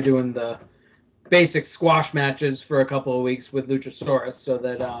obviously they're doing the basic squash matches for a couple of weeks with Luchasaurus, so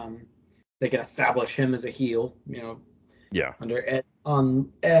that they can establish him as a heel, Yeah. under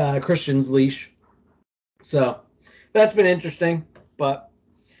Christian's leash. So that's been interesting, but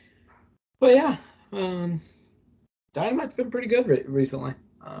yeah, Dynamite's been pretty good recently.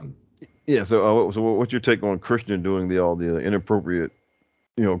 Yeah. So what's your take on Christian doing all the inappropriate,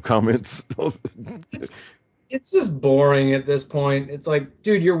 comments? It's just boring at this point. It's like,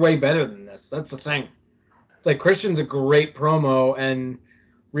 dude, you're way better than this. That's the thing. It's like Christian's a great promo, and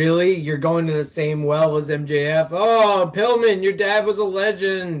really, you're going to the same well as MJF. Oh, Pillman, your dad was a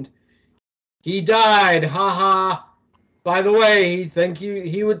legend. He died. Haha. By the way,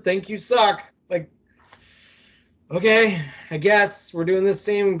 he would think you suck. Like, okay, I guess we're doing the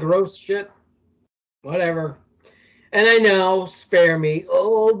same gross shit. Whatever. And I know, spare me.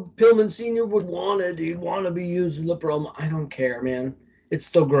 Oh, Pillman Sr. would want it. He'd want to be using the promo. I don't care, man. It's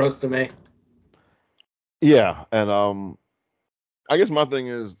still gross to me. Yeah, and I guess my thing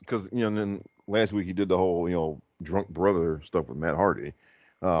is, because, then last week he did the whole, drunk brother stuff with Matt Hardy.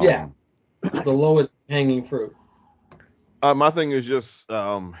 Yeah. The lowest hanging fruit. My thing is just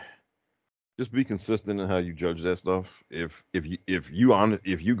be consistent in how you judge that stuff. If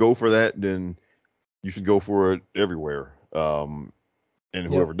you go for that, then you should go for it everywhere. And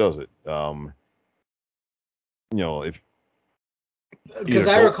whoever does it. Because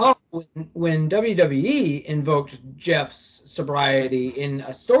I recall when WWE invoked Jeff's sobriety in a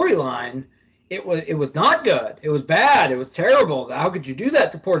storyline, it was not good. It was bad. It was terrible. How could you do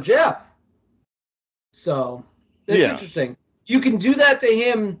that to poor Jeff? So that's interesting. You can do that to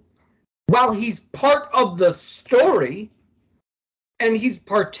him while he's part of the story and he's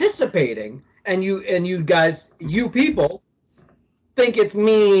participating, and you guys, you people, think it's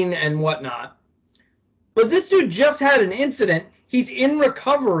mean and whatnot. But this dude just had an incident. He's in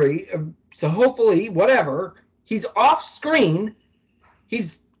recovery, so hopefully, whatever. He's off screen.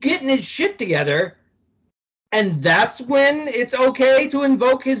 He's getting his shit together. And that's when it's okay to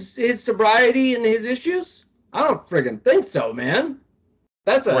invoke his sobriety and his issues? I don't friggin' think so, man.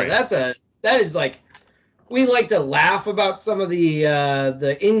 That is like, we like to laugh about some of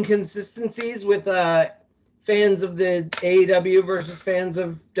the inconsistencies with fans of the AEW versus fans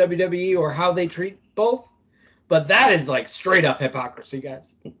of WWE, or how they treat both. But that is like straight up hypocrisy,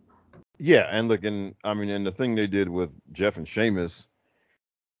 guys. Yeah, and look, and the thing they did with Jeff and Sheamus,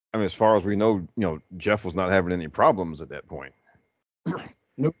 as far as we know, Jeff was not having any problems at that point.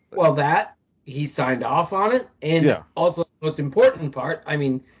 Nope. Well, that he signed off on it, and also the most important part,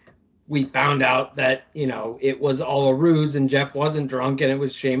 we found out that it was all a ruse, and Jeff wasn't drunk, and it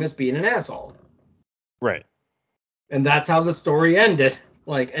was Sheamus being an asshole. Right. And that's how the story ended.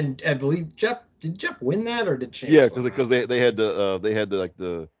 Like, and I believe did Jeff win that, or did Sheamus? Yeah, because they had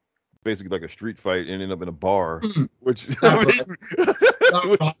the basically like a street fight and ended up in a bar, which it's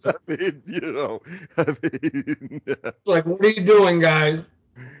like, what are you doing, guys?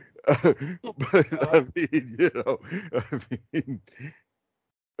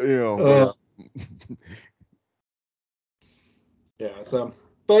 Yeah. So,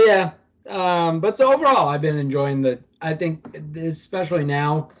 but yeah. But so overall, I've been enjoying I think, especially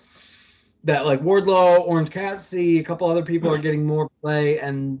now that like Wardlow, Orange Cassidy, a couple other people are getting more play,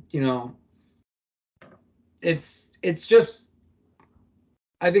 and it's just,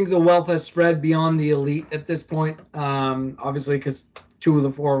 I think the wealth has spread beyond the elite at this point. Obviously, because 2 of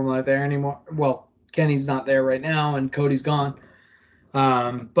the 4 of them aren't there anymore. Well, Kenny's not there right now, and Cody's gone.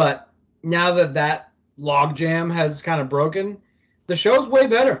 But now that logjam has kind of broken, the show's way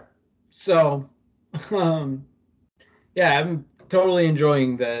better. So, yeah, I'm totally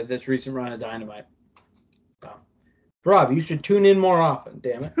enjoying this recent run of Dynamite. Rob, you should tune in more often,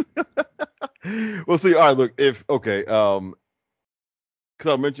 damn it. Well, see, all right, look, because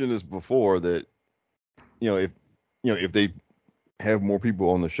I mentioned this before that, if they have more people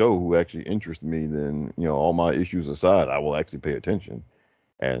on the show who actually interest me, then, all my issues aside, I will actually pay attention.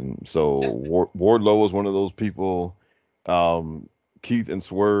 And so Wardlow is one of those people. Keith and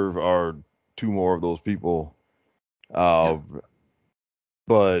Swerve are two more of those people. But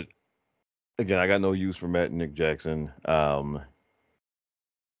again, I got no use for Matt and Nick Jackson.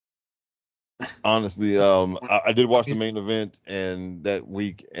 Honestly, I did watch the main event and that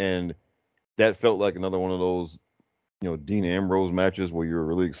week, and that felt like another one of those, Dean Ambrose matches where you're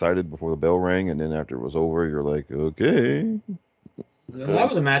really excited before the bell rang, and then after it was over, you're like, okay. That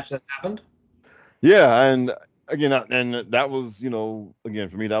was a match that happened. Yeah, and again, that was, again,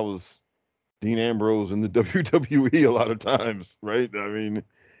 for me, that was Dean Ambrose in the WWE a lot of times, right? I mean,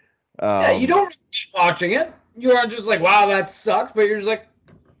 yeah, you don't keep watching it. You aren't just like, wow, that sucks, but you're just like,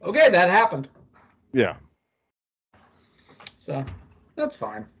 okay, that happened. Yeah. So that's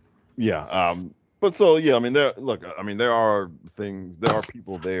fine. Yeah. But so yeah, I mean, there are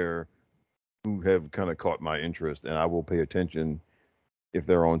people there who have kind of caught my interest, and I will pay attention if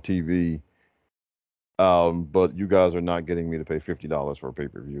they're on TV. But you guys are not getting me to pay $50 for a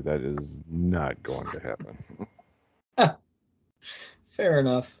pay-per-view. That is not going to happen. Fair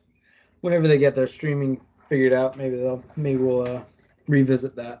enough. Whenever they get their streaming figured out, maybe we'll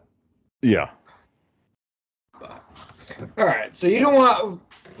revisit that. Yeah. But, all right. So we don't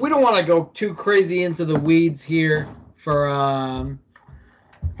want to go too crazy into the weeds here for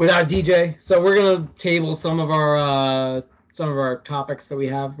without DJ. So we're gonna table some of our topics that we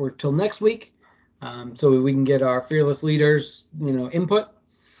have till next week, so we can get our fearless leaders, input.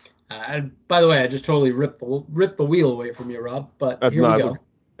 By the way, I just totally ripped the wheel away from you, Rob. But here we go.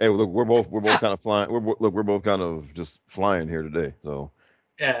 Hey, look, we're both kind of flying. We're both kind of just flying here today. So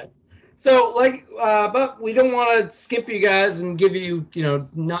yeah. So but we don't want to skip you guys and give you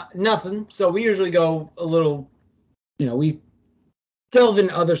nothing. So we usually go a little, we delve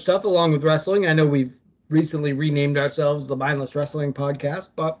into other stuff along with wrestling. I know we've recently renamed ourselves the Mindless Wrestling Podcast,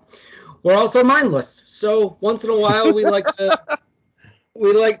 but we're also mindless. So once in a while we like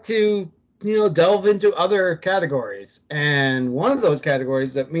to delve into other categories. And one of those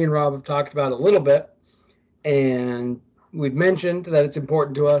categories that me and Rob have talked about a little bit, and we've mentioned that it's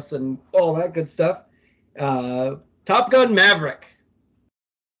important to us and all that good stuff. Top Gun Maverick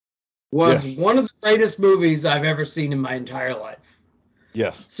was one of the greatest movies I've ever seen in my entire life.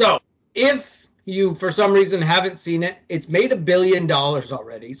 Yes. So if you, for some reason, haven't seen it, it's made $1 billion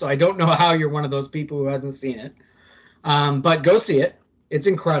already. So I don't know how you're one of those people who hasn't seen it. But go see it. It's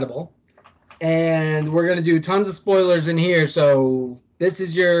incredible. And we're going to do tons of spoilers in here. So this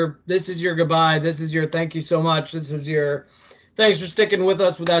is your goodbye. This is your thank you so much. This is your thanks for sticking with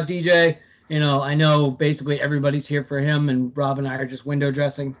us without DJ. I know basically everybody's here for him, and Rob and I are just window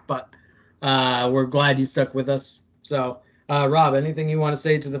dressing, but we're glad you stuck with us. So, Rob, anything you want to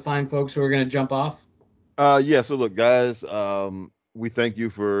say to the fine folks who are going to jump off? Yeah. So look, guys, we thank you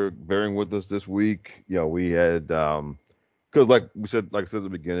for bearing with us this week. We had because like I said at the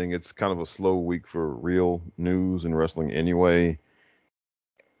beginning, it's kind of a slow week for real news and wrestling anyway.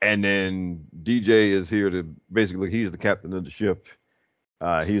 And then DJ is here to basically, he's the captain of the ship.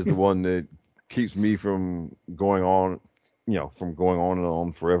 He's the one that keeps me from going on, and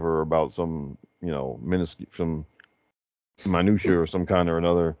on forever about some, some minutia or some kind or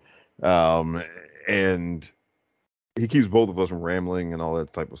another. And he keeps both of us from rambling and all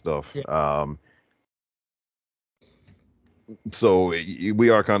that type of stuff. Yeah. So we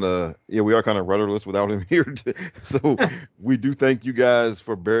are kind of rudderless without him here. So we do thank you guys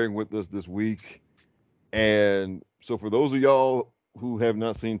for bearing with us this week. And so for those of y'all who have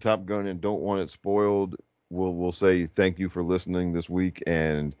not seen Top Gun and don't want it spoiled, we'll say thank you for listening this week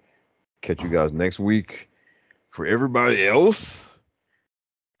and catch you guys next week. For everybody else,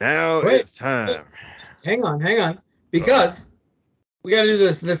 now it's time. Hang on. Because we got to do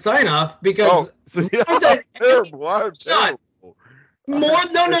the sign off because I'm terrible. I'm terrible. No.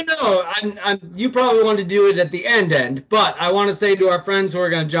 You probably want to do it at the end, but I want to say to our friends who are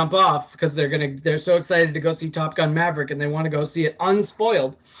going to jump off because they're so excited to go see Top Gun Maverick and they want to go see it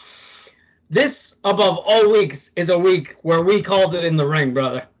unspoiled. This, above all weeks, is a week where we called it in the ring,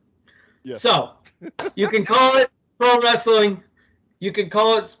 brother. Yes. So you can call it pro wrestling, you can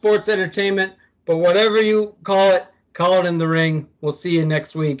call it sports entertainment, but whatever you call it, Call it in the ring. We'll see you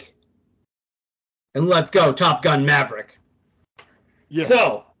next week. And let's go, Top Gun Maverick. Yeah.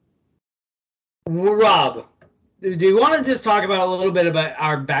 So, Rob, do you want to just talk about a little bit about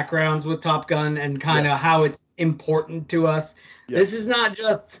our backgrounds with Top Gun and kind of how it's important to us? Yeah. This is not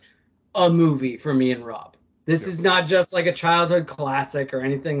just a movie for me and Rob. This is not just like a childhood classic or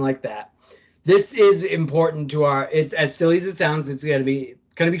anything like that. This is important to our. It's as silly as it sounds. It's gonna be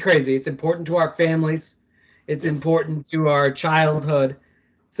crazy. It's important to our families. It's important to our childhood.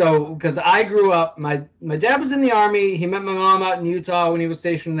 So, because I grew up, my dad was in the Army. He met my mom out in Utah when he was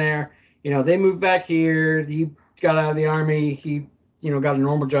stationed there. They moved back here. He got out of the Army. He, got a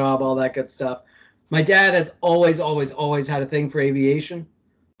normal job, all that good stuff. My dad has always had a thing for aviation.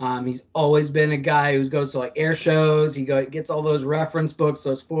 He's always been a guy who goes to like air shows. He gets all those reference books,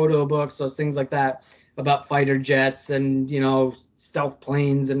 those photo books, those things like that about fighter jets and, stealth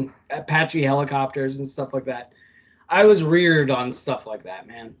planes and Apache helicopters and stuff like that. I was reared on stuff like that,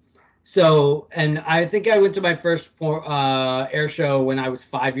 man. So, and I think I went to my first air show when I was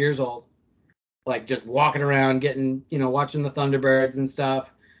 5 years old, like just walking around, getting, watching the Thunderbirds and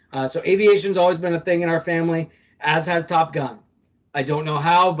stuff. So aviation's always been a thing in our family, as has Top Gun. I don't know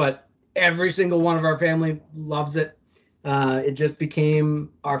how, but every single one of our family loves it. It just became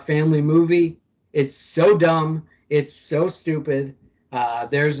our family movie. It's so dumb. It's so stupid.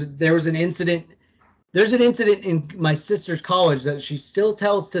 There was an incident. There's an incident in my sister's college that she still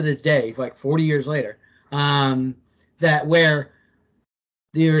tells to this day, like 40 years later, that where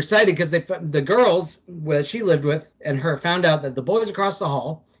they were excited because the girls that she lived with and her found out that the boys across the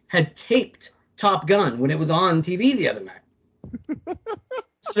hall had taped Top Gun when it was on TV the other night.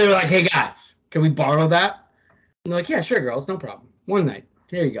 So they were like, "Hey guys, can we borrow that?" And they're like, "Yeah, sure, girls, no problem. One night.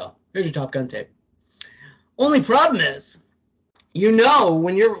 Here you go. Here's your Top Gun tape." Only problem is,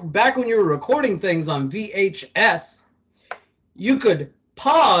 when you were recording things on VHS, you could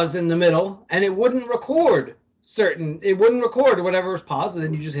pause in the middle and it wouldn't record whatever was paused, and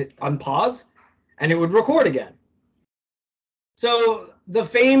then you just hit unpause and it would record again. So the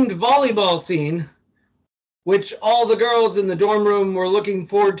famed volleyball scene, which all the girls in the dorm room were looking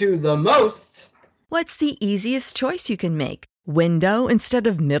forward to the most. What's the easiest choice you can make? Window instead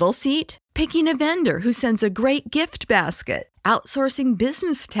of middle seat? Picking a vendor who sends a great gift basket? Outsourcing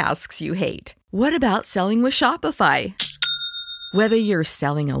business tasks you hate? What about selling with Shopify? Whether you're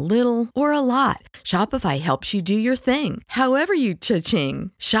selling a little or a lot, Shopify helps you do your thing, however you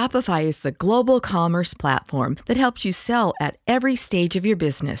cha-ching. Shopify is the global commerce platform that helps you sell at every stage of your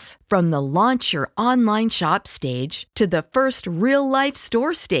business. From the launch your online shop stage to the first real-life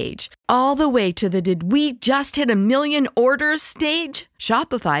store stage, all the way to the did we just hit 1 million orders stage.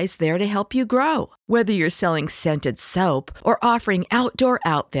 Shopify's there to help you grow. Whether you're selling scented soap or offering outdoor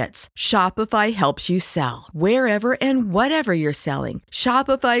outfits, Shopify helps you sell. Wherever and whatever you're selling,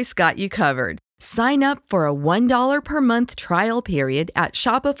 Shopify's got you covered. Sign up for a $1 per month trial period at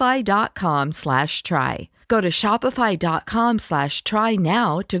shopify.com/try. Go to shopify.com/try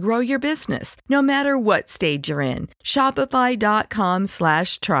now to grow your business, no matter what stage you're in.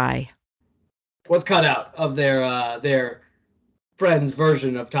 Shopify.com/try. Was cut out of their friend's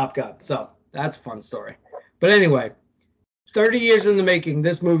version of Top Gun. So that's a fun story. But anyway, 30 years in the making,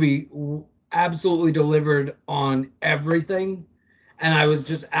 this movie absolutely delivered on everything. And I was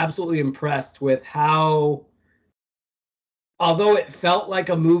just absolutely impressed with how, although it felt like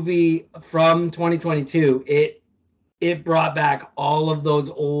a movie from 2022, it brought back all of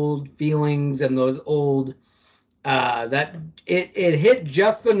those old feelings and those old, that it hit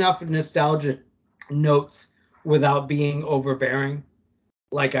just enough nostalgia notes without being overbearing.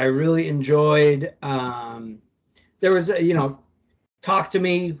 Like, I really enjoyed, there was, talk to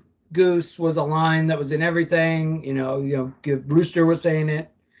me, Goose was a line that was in everything. Rooster was saying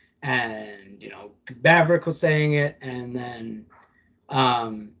it, and Maverick was saying it, and then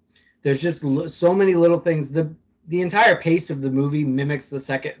there's just so many little things. The entire pace of the movie mimics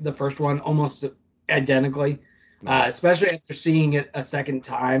the first one almost identically, especially after seeing it a second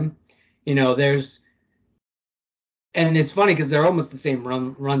time. And it's funny because they're almost the same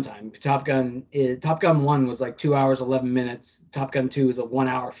runtime. Top Gun 1 was like 2 hours 11 minutes. Top Gun 2 is 1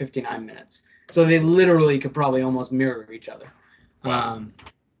 hour 59 minutes. So they literally could probably almost mirror each other.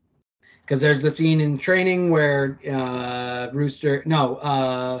 Because there's the scene in training where who has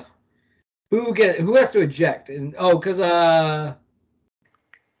to eject? And who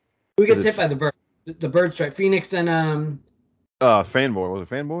gets hit by the bird? The bird strike. Phoenix and Fanboy. Was it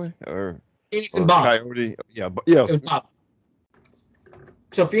Fanboy or? Phoenix and Bob. Coyote. Yeah. It was Bob.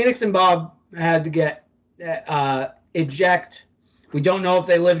 So Phoenix and Bob had to get eject We don't know if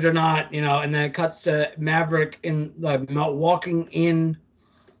they lived or not, and then it cuts to Maverick walking in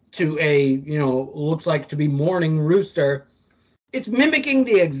to a, looks like to be mourning Rooster. It's mimicking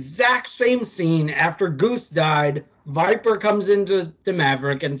the exact same scene after Goose died. Viper comes into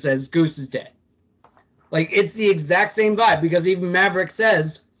Maverick and says Goose is dead. Like, it's the exact same vibe, because even Maverick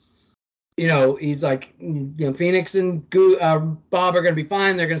says, he's like, Phoenix and Bob are going to be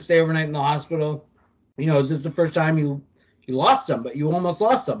fine. They're going to stay overnight in the hospital. Is this the first time you lost somebody? You almost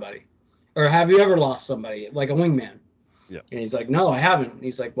lost somebody. Or have you ever lost somebody, like a wingman? Yeah. And he's like, no, I haven't. And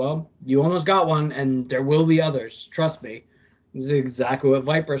he's like, well, you almost got one, and there will be others. Trust me. This is exactly what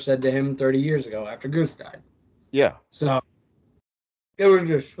Viper said to him 30 years ago after Goose died. Yeah. So it was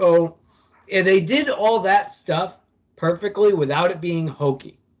just so. And they did all that stuff perfectly without it being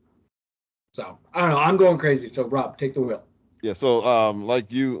hokey. So I don't know. I'm going crazy. So Rob, take the wheel. Yeah. So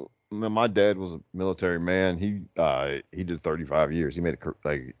like you, my dad was a military man. He did 35 years. He made it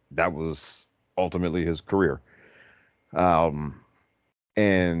like that was ultimately his career.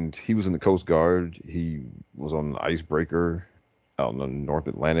 And he was in the Coast Guard. He was on the icebreaker out in the North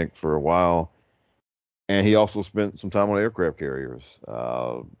Atlantic for a while. And he also spent some time on aircraft carriers,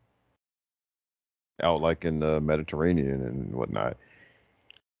 out like in the Mediterranean and whatnot.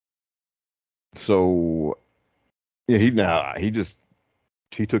 So yeah, he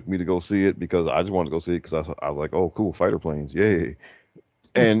took me to go see it because I just wanted to go see it because I was like, oh, cool, fighter planes, yay.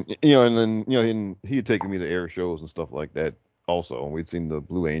 And and then and he had taken me to air shows and stuff like that also, and we'd seen the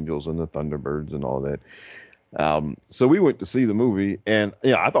Blue Angels and the Thunderbirds and all that. So we went to see the movie, and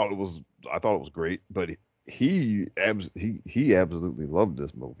I thought it was great, but he absolutely loved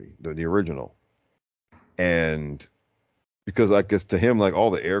this movie, the original. And because I guess to him, like,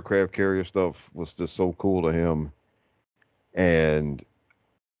 all the aircraft carrier stuff was just so cool to him. And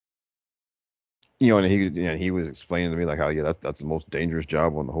and he was explaining to me like how that's the most dangerous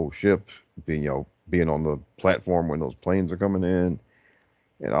job on the whole ship, being on the platform when those planes are coming in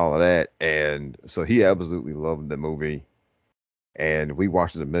and all of that. And so he absolutely loved the movie, and we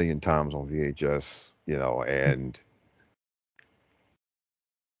watched it a million times on VHS, and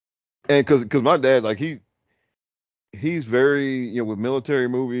because my dad, like, he's very, with military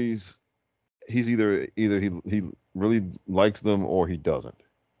movies, he's either he really likes them or he doesn't.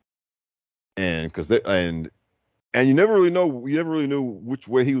 And because and you never really knew which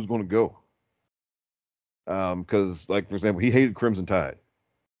way he was going to go. Because, like, for example, he hated Crimson Tide.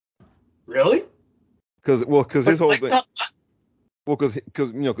 Really? Because his whole thing. Well,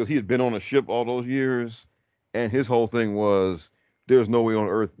 because he had been on a ship all those years, and his whole thing was, there's no way on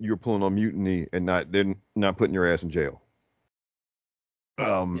earth you're pulling on mutiny and they're not putting your ass in jail.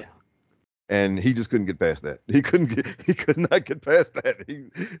 Yeah. And he just couldn't get past that. He could not get past that.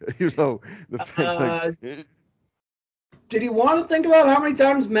 Did he want to think about how many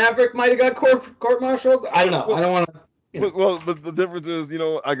times Maverick might have got court-martialed? I don't know. I don't want to. But the difference is,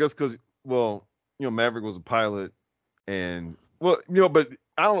 I guess because, Maverick was a pilot, and but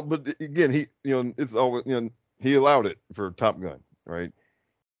I don't. But again, he, it's always, he allowed it for Top Gun, right?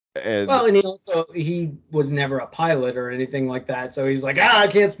 And he was never a pilot or anything like that, so he's like, I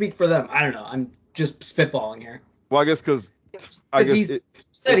can't speak for them. I don't know. I'm just spitballing here. Well, I guess because he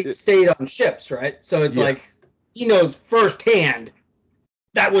said he stayed on ships, right? So it's like he knows firsthand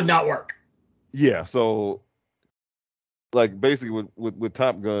that would not work. Yeah. So, like, basically with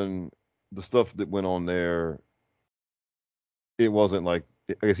Top Gun, the stuff that went on there, it wasn't like,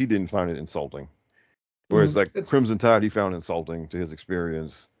 I guess he didn't find it insulting. Whereas Crimson Tide, he found insulting to his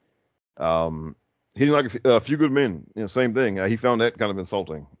experience. He didn't like A Few Good Men, same thing. He found that kind of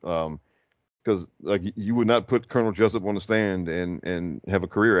insulting. Because like, you would not put Colonel Jessup on the stand and have a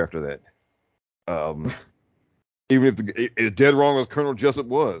career after that. Even if dead wrong as Colonel Jessup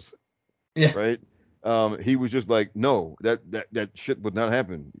was, right? He was just like, no, that shit would not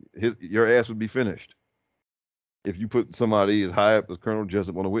happen. Your ass would be finished if you put somebody as high up as Colonel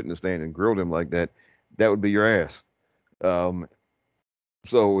Jessup on a witness stand and grilled him like that. That would be your ass.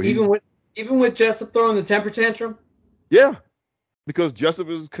 So even with Jessup throwing the temper tantrum. Yeah, because Jessup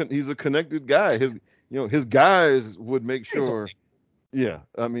he's a connected guy. His guys would make sure. Yeah,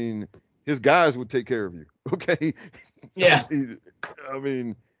 I mean, his guys would take care of you. Okay. Yeah. I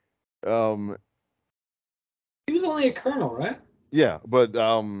mean, he was only a colonel, right? Yeah, but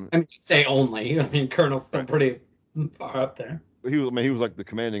I mean, say only. I mean, colonel's still pretty far up there. He was like the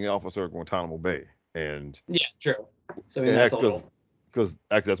commanding officer at Guantanamo Bay, and yeah, true. So I mean, that's all. Because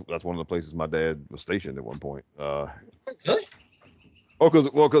actually, that's one of the places my dad was stationed at one point. Really? Oh,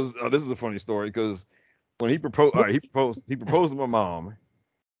 because this is a funny story. Because when he proposed to my mom,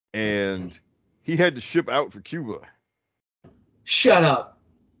 and he had to ship out for Cuba. Shut up.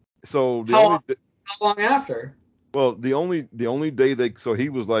 So How long after? Well, the only day so he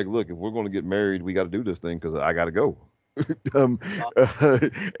was like, look, if we're going to get married, we got to do this thing because I got to go.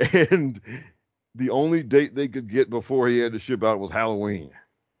 And the only date they could get before he had to ship out was Halloween.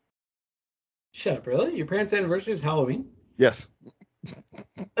 Shut up, really? Your parents' anniversary is Halloween? Yes.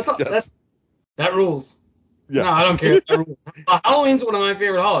 That rules. Yeah. No, I don't care. That rules. Halloween's one of my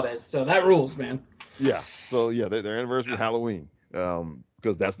favorite holidays, so that rules, man. Yeah. So yeah, their anniversary is Halloween,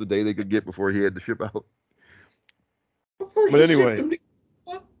 because that's the day they could get before he had to ship out. But anyway.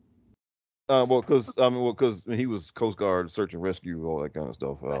 Because he was Coast Guard, search and rescue, all that kind of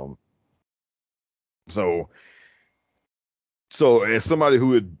stuff. So as somebody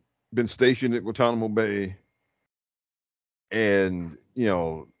who had been stationed at Guantanamo Bay, and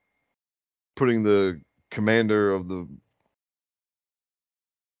putting the commander of the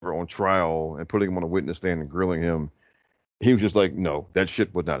on trial and putting him on a witness stand and grilling him, he was just like, no, that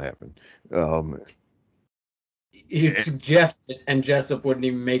shit would not happen. He suggested, and Jessup wouldn't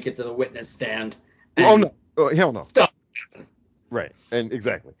even make it to the witness stand. Oh no, hell no. Stop. Right, and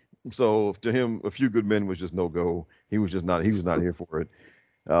exactly. So to him, A Few Good Men was just no go. He was not here for it.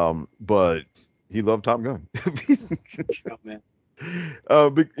 But he loved Top Gun. Oh, man.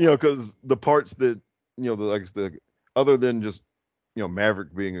 Because the parts that the other than just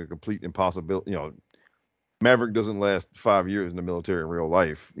Maverick being a complete impossibility. Maverick doesn't last 5 years in the military in real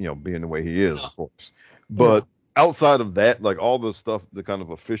life. Being the way he is, of course. But outside of that, like all the stuff, the kind of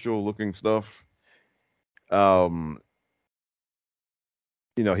official looking stuff, he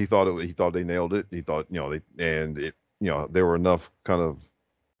thought they nailed it. He thought, there were enough kind of,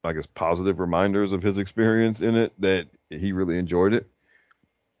 I guess, positive reminders of his experience in it that he really enjoyed it.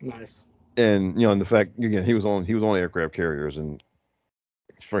 Nice. And and the fact, again, he was on aircraft carriers, and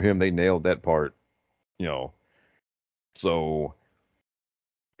for him they nailed that part. So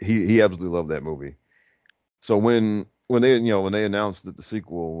he absolutely loved that movie. So when they announced that the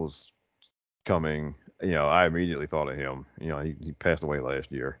sequel was coming, I immediately thought of him. He passed away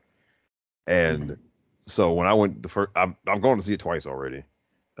last year, and so when I went I'm going to see it twice already.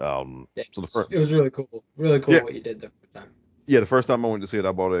 It was really cool what you did the first time. Yeah, the first time I went to see it,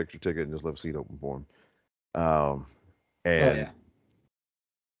 I bought an extra ticket and just left the seat open for him.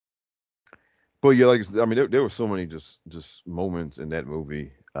 But yeah, there were so many just moments in that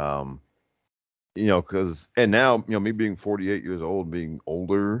movie. Because now, me being 48 years old, being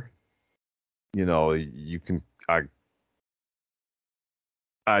older, I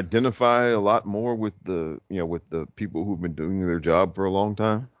identify a lot more with the people who've been doing their job for a long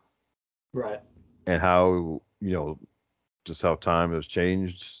time. Right. And how, just how time has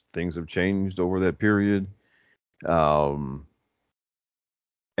changed. Things have changed over that period. And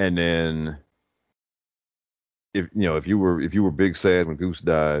then if you were big sad when Goose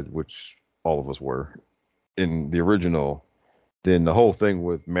died, which all of us were in the original, then the whole thing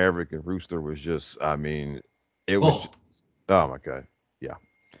with Maverick and Rooster was just, oh my God. Yeah.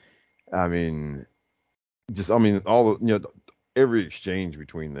 All the, every exchange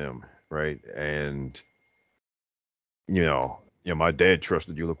between them. Right. And, my dad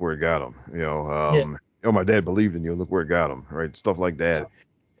trusted you. Look where it got him. My dad believed in you. Look where it got him. Right. Stuff like that.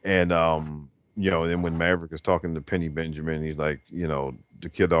 And, and then when Maverick is talking to Penny Benjamin, he's like, the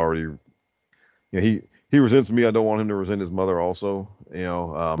kid already, he resents me. I don't want him to resent his mother also, right.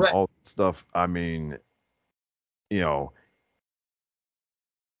 All that stuff. And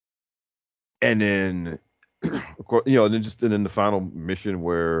then, of course, and then the final mission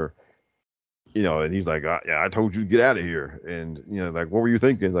where, and he's like, I told you to get out of here. And, like, what were you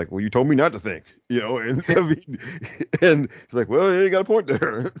thinking? Like, well, you told me not to think, and, and he's like, well, you got a point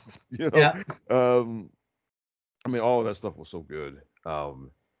there. Yeah. All of that stuff was so good.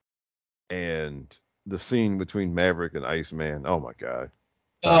 And the scene between Maverick and Iceman, oh my God.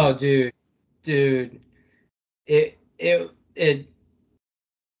 Oh, dude, it,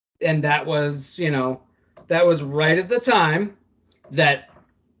 and that was right at the time that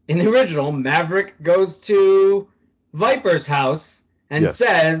in the original, Maverick goes to Viper's house and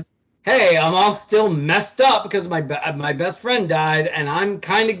says, hey, I'm all still messed up because my best friend died and I'm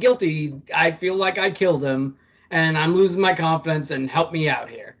kind of guilty. I feel like I killed him and I'm losing my confidence and help me out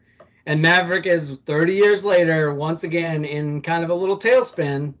here. And Maverick is 30 years later, once again, in kind of a little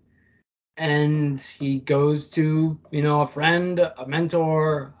tailspin. And he goes to, a friend, a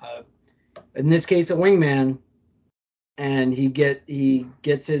mentor, in this case, a wingman. And he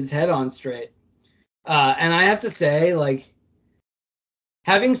gets his head on straight. And I have to say, like,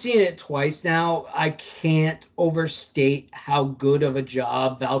 having seen it twice now, I can't overstate how good of a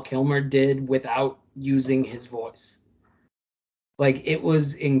job Val Kilmer did without using his voice. Like, it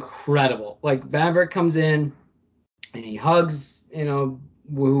was incredible. Like, Maverick comes in and he hugs, who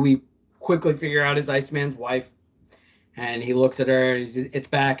we quickly figure out is Iceman's wife. And he looks at her, and it's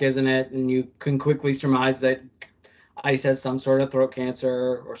back, isn't it? And you can quickly surmise that Ice has some sort of throat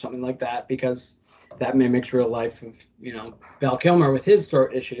cancer or something like that, because that mimics real life of, Val Kilmer with his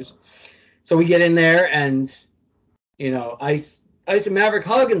throat issues. So we get in there, and, Ice and Maverick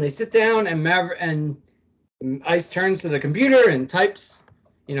hug, and they sit down, and Ice turns to the computer and types,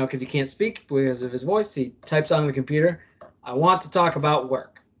 because he can't speak because of his voice. He types on the computer, "I want to talk about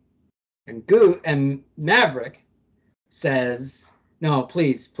work." And Maverick says, "No,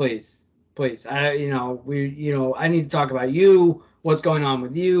 please. I need to talk about you. What's going on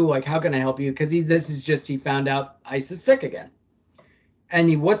with you? Like, how can I help you?" Because he found out Ice is sick again.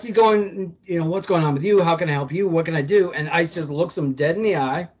 And what's going on with you? How can I help you? What can I do? And Ice just looks him dead in the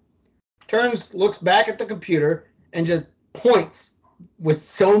eye, looks back at the computer, and just points with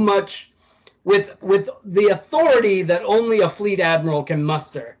so much, with the authority that only a fleet admiral can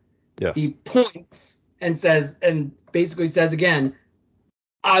muster. Yes. He points and basically says again,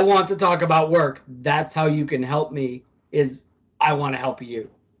 "I want to talk about work. That's how you can help me, is I want to help you."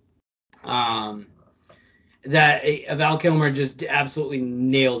 That Val Kilmer just absolutely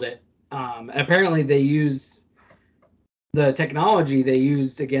nailed it. Apparently they used the technology they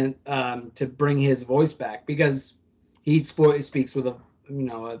used again to bring his voice back, because he speaks with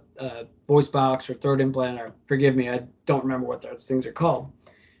a voice box or throat implant, or forgive me, I don't remember what those things are called,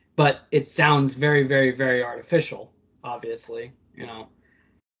 but it sounds very, very, very artificial, obviously,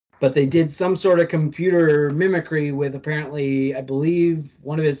 But they did some sort of computer mimicry with, apparently, I believe,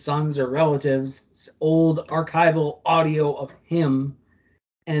 one of his sons or relatives' old archival audio of him,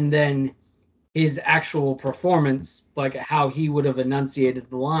 and then his actual performance, like how he would have enunciated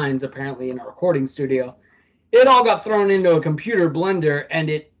the lines, apparently in a recording studio. It all got thrown into a computer blender, and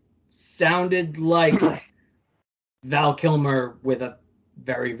it sounded like Val Kilmer with a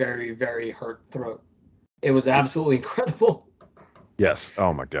very, very, very hurt throat. It was absolutely incredible. Yes.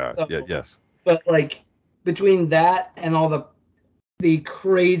 Oh my God. So, yeah. Yes. But like, between that and all the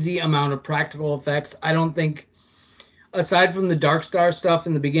crazy amount of practical effects, I don't think, aside from the Dark Star stuff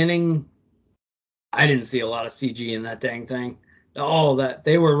in the beginning, I didn't see a lot of CG in that dang thing. All that,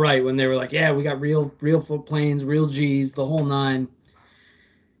 they were right when they were like, yeah, we got real foot planes, real G's, the whole nine.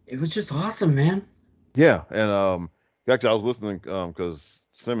 It was just awesome, man. Yeah, and actually I was listening because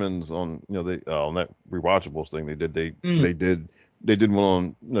Simmons on on that Rewatchables thing they did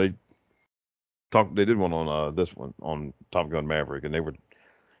one on this one on Top Gun Maverick, and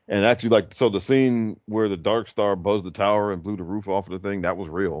actually, like, so the scene where the Dark Star buzzed the tower and blew the roof off of the thing, that was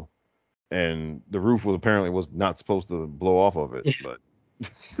real, and the roof was not supposed to blow off of it,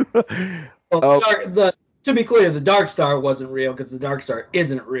 but to be clear, the Dark Star wasn't real, because the Dark Star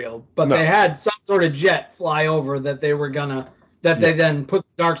isn't real, but they had some sort of jet fly over that they then put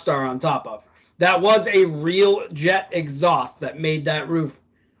the Dark Star on top of. That was a real jet exhaust that made that roof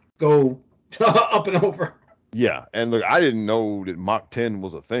go up and over. Yeah, and look, I didn't know that Mach 10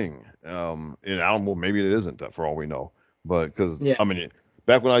 was a thing. And I don't know, maybe it isn't, for all we know. But because I mean,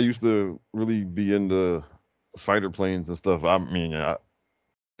 back when I used to really be into fighter planes and stuff, the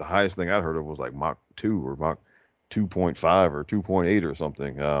highest thing I'd heard of was like Mach 2 or Mach 2.5 or 2.8 or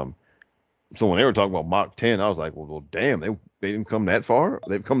something. So when they were talking about Mach 10, I was like, well damn, they didn't come that far.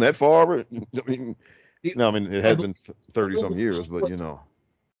 They've come that far. I mean, it had been 30 some years, but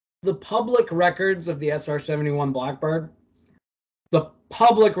the public records of the SR-71 Blackbird, the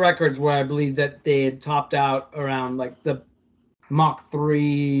public records where I believe that they had topped out around like the Mach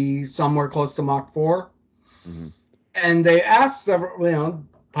 3, somewhere close to Mach 4. Mm-hmm. And they asked several,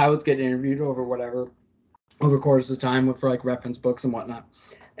 pilots get interviewed over course of time for like reference books and whatnot.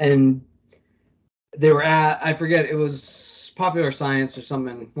 And they were I forget, it was Popular Science or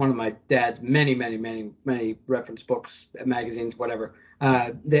something, one of my dad's many, many, many, many reference books, magazines, whatever.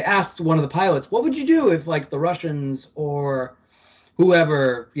 They asked one of the pilots, what would you do if like the Russians or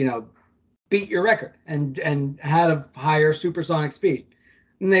whoever, beat your record and had a higher supersonic speed?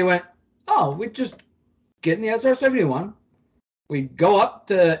 And they went, oh, we'd just get in the SR-71. We'd go up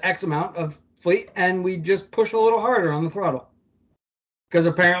to X amount of fleet and we'd just push a little harder on the throttle. Because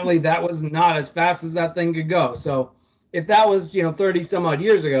apparently that was not as fast as that thing could go. So if that was, 30 some odd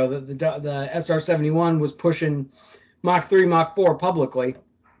years ago, the SR-71 was pushing Mach 3, Mach 4 publicly,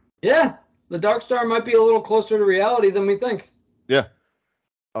 the Dark Star might be a little closer to reality than we think. Yeah.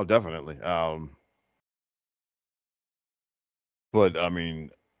 Oh, definitely. But I mean,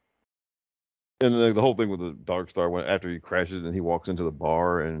 And the whole thing with the Dark Star, when after he crashes and he walks into the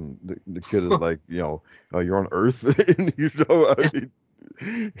bar and the kid is like, you're on Earth, and that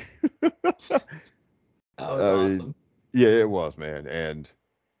was awesome. Yeah, it was, man. And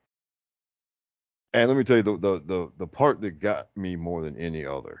let me tell you, the part that got me more than any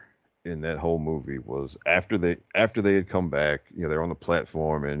other in that whole movie was after they had come back, they're on the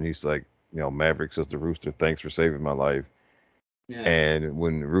platform and he's like, Maverick says to Rooster, "Thanks for saving my life." Yeah. And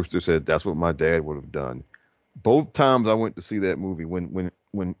when Rooster said, "That's what my dad would have done," both times I went to see that movie, when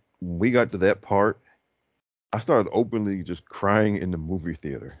we got to that part, I started openly just crying in the movie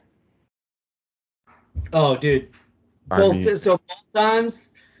theater. Oh, dude. Both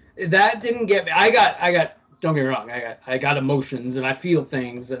times that didn't get me. I got. Don't get me wrong. I got emotions and I feel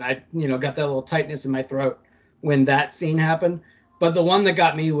things and I got that little tightness in my throat when that scene happened. But the one that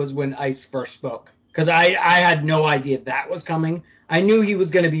got me was when Ice first spoke, because I had no idea that was coming. I knew he was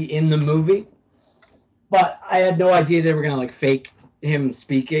going to be in the movie, but I had no idea they were going to like fake him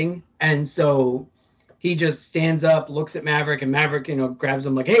speaking. And so he just stands up, looks at Maverick, and Maverick, grabs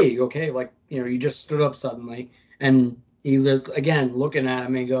him like, "Hey, you okay? Like, you just stood up suddenly." And he just, again, looking at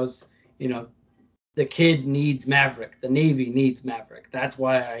him, and he goes, "The kid needs Maverick. The Navy needs Maverick. That's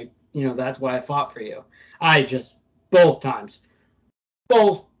why I fought for you." I just, both times,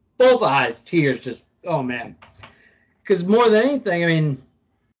 both eyes, tears, just, oh man. Because more than anything, I mean,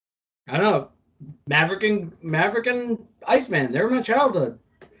 I don't know, Maverick and Iceman, they were my childhood.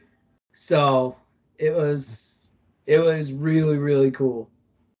 So it was really, really cool.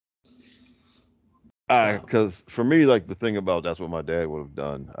 Because for me, like, the thing about that's what my dad would have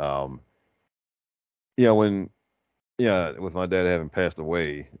done, with my dad having passed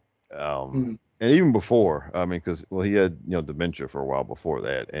away, and even before, I mean, because, he had, dementia for a while before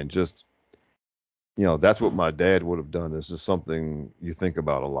that, and just, that's what my dad would have done is just something you think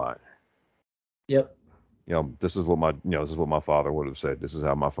about a lot. Yep. This is what my father would have said. This is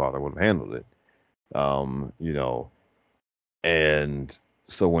how my father would have handled it. And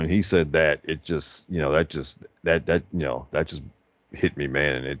so when he said that, it just, that just hit me,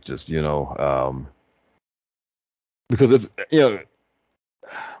 man. And it just, because it's,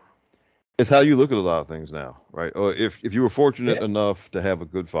 it's how you look at a lot of things now, right? Or if you were fortunate enough to have a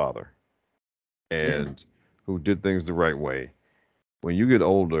good father and who did things the right way, when you get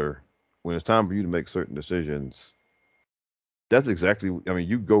older, when it's time for you to make certain decisions, that's exactly, I mean,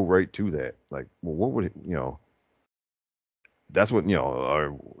 you go right to that. Like, well, what would, that's what,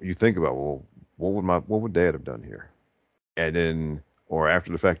 or you think about, well, what would dad have done here? And then, or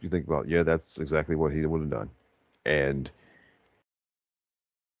after the fact, you think about, yeah, that's exactly what he would have done. And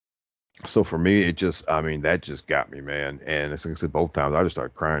so for me, it just, I mean, that just got me, man. And as I said, both times I just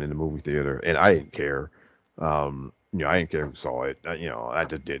started crying in the movie theater, and I didn't care. I didn't care who saw it. I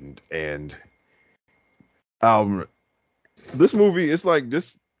just didn't. And this movie, it's like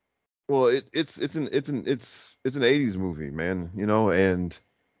this. Well, it's an 80s movie, man. And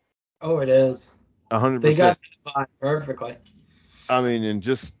oh, it is. 100%. They got it perfectly. I mean, and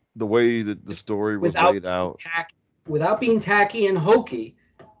just the way that the story was laid out, without being tacky and hokey,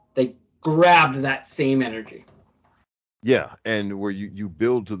 they grabbed that same energy. Yeah, and where you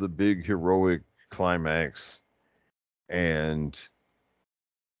build to the big heroic climax, and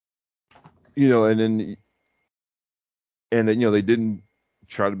and then they didn't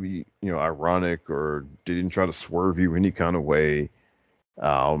try to be ironic, or they didn't try to swerve you any kind of way.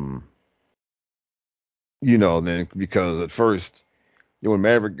 Then because at first, when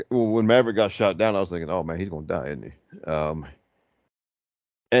Maverick got shot down, I was thinking, oh man, he's gonna die, isn't he?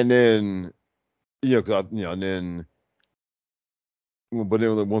 And then, and then, but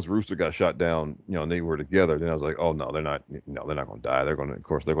then once Rooster got shot down, and they were together, then I was like, oh no, they're not going to die. They're going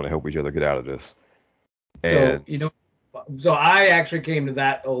to help each other get out of this. And so I actually came to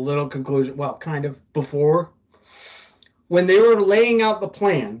that a little conclusion. Well, kind of before, when they were laying out the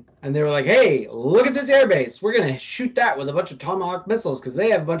plan, and they were like, hey, look at this airbase. We're going to shoot that with a bunch of Tomahawk missiles, because they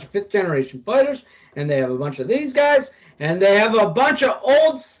have a bunch of 5th generation fighters, and they have a bunch of these guys, and they have a bunch of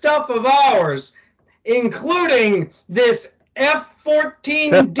old stuff of ours, including this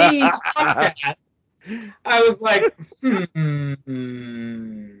F-14D Tomcat. I was like,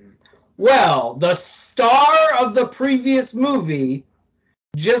 Well, the star of the previous movie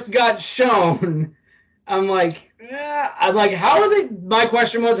just got shown. I'm like, how are they? My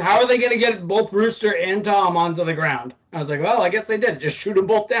question was, how are they going to get both Rooster and Tom onto the ground? I was like, well, I guess they did. Just shoot them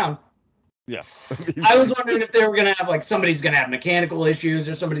both down. Yeah. I was wondering if they were going to have, like, somebody's going to have mechanical issues,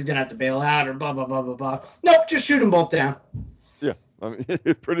 or somebody's going to have to bail out, or blah, blah, blah, blah, blah. Nope, just shoot them both down. Yeah. I mean,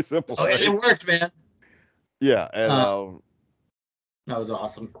 it's pretty simple. Oh, right? It worked, man. Yeah. And that was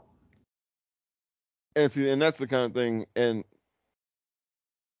awesome. And see, and that's the kind of thing, and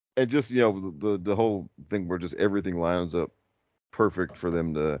just the whole thing where just everything lines up perfect for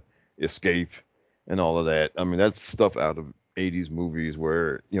them to escape and all of that. I mean, that's stuff out of 80s movies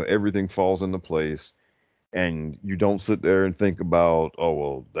where everything falls into place, and you don't sit there and think about, oh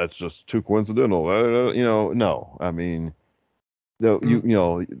well, that's just too coincidental. No. I mean,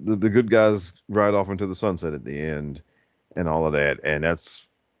 the good guys ride off into the sunset at the end, and all of that, and that's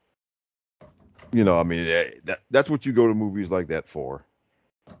I mean, that's what you go to movies like that for.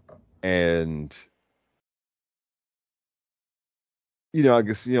 And I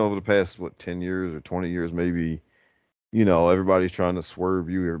guess over the past 10 years or 20 years maybe, everybody's trying to swerve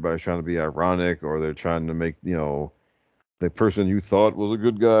you, everybody's trying to be ironic, or they're trying to make the person you thought was a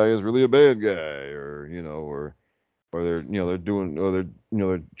good guy is really a bad guy, or or they're doing, or they're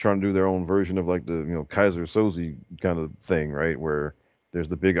trying to do their own version of like the Kaiser Soze kind of thing, right, where there's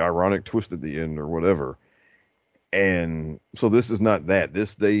the big ironic twist at the end or whatever. And so this is not that.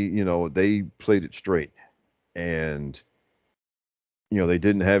 They played it straight, and they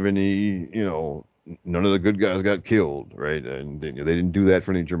didn't have any, none of the good guys got killed, right? And they didn't do that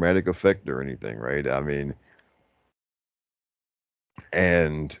for any dramatic effect or anything, right? I mean,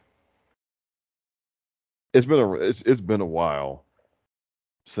 and it's been a while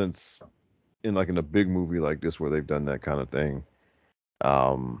since in a big movie like this where they've done that kind of thing.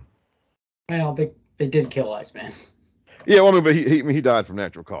 Well, they did kill Iceman. Yeah, well, I mean, but he died from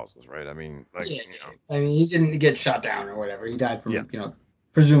natural causes, right? I mean, I mean, he didn't get shot down or whatever. He died from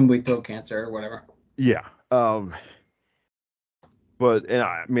presumably throat cancer or whatever. Yeah. But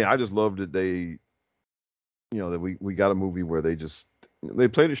I mean, I just loved that they, that we got a movie where they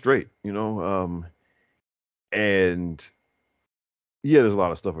played it straight, and yeah, there's a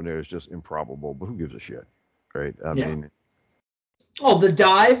lot of stuff in there that's just improbable, but who gives a shit, right? I mean, the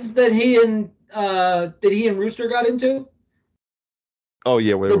dive that he and Rooster got into. Oh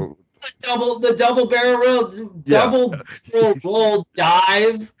yeah, the double barrel roll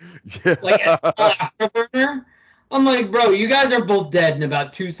dive, like an afterburner. I'm like, bro, you guys are both dead in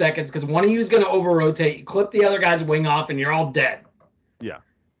about 2 seconds because one of you is gonna over rotate, you clip the other guy's wing off, and you're all dead. Yeah.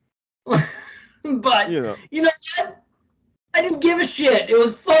 But you know what? I didn't give a shit. It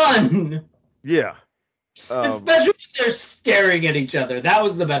was fun. Yeah. Especially when they're staring at each other. That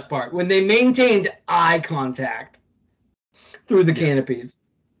was the best part. When they maintained eye contact through the canopies.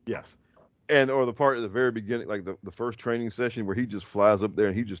 Yes. Or the part at the very beginning, like the first training session where he just flies up there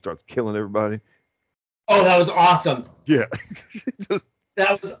and he just starts killing everybody. Oh, that was awesome. Yeah.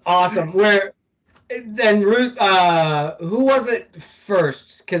 That was awesome. Where then who was it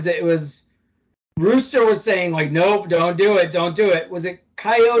first? Because it was Rooster was saying like, nope, don't do it. Was it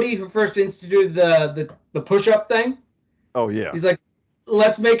Coyote who first instituted the push-up thing? Oh yeah. He's like,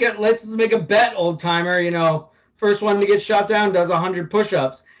 let's make a bet, old timer. First one to get shot down does 100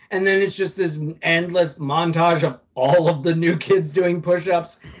 push-ups, and then it's just this endless montage of all of the new kids doing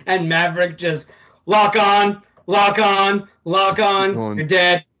push-ups, and Maverick just lock on. You're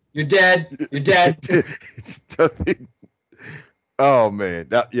dead. You're dead. Oh man,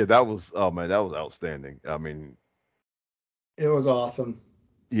 that was outstanding. I mean, it was awesome.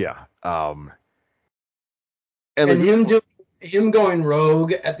 Yeah. And him going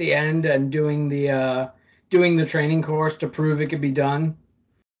rogue at the end and doing the training course to prove it could be done.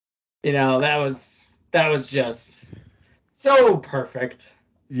 That was just so perfect.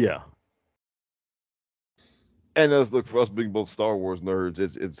 Yeah. And for us being both Star Wars nerds,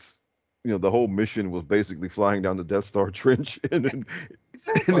 it's the whole mission was basically flying down the Death Star trench and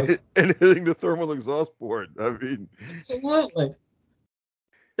hitting the thermal exhaust port. I mean, absolutely.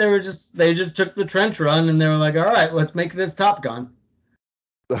 They just took the trench run and they were like, all right, let's make this Top Gun.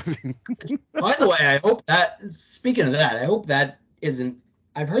 By the way, speaking of that, I hope that isn't,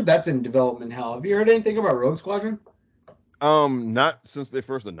 I've heard that's in development hell. Have you heard anything about Rogue Squadron? Not since they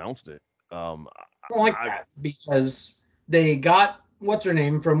first announced it. I don't like that because they got what's her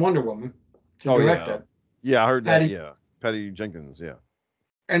name from Wonder Woman to direct it. Yeah, I heard that. Yeah, Patty Jenkins. Yeah,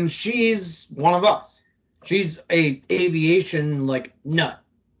 and she's one of us. She's a aviation nut.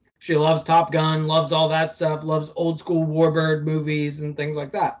 She loves Top Gun, loves all that stuff, loves old school Warbird movies and things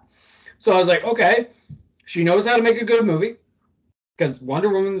like that. So I was like, okay, she knows how to make a good movie because Wonder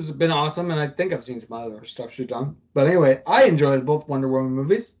Woman's been awesome, and I think I've seen some other stuff she's done. But anyway, I enjoyed both Wonder Woman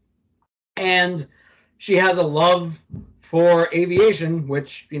movies, and she has a love for aviation,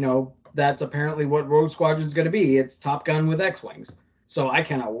 which, that's apparently what Rogue Squadron's going to be. It's Top Gun with X-Wings. So I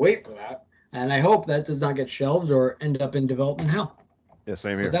cannot wait for that. And I hope that does not get shelved or end up in development hell. Yeah,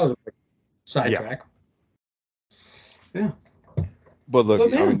 same here. That was a quick sidetrack. Yeah. But look, I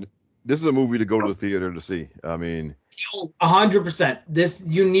mean, this is a movie to go to the theater to see. I mean, 100%.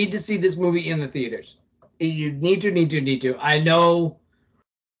 You need to see this movie in the theaters. You need to. I know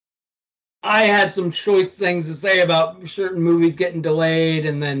I had some choice things to say about certain movies getting delayed,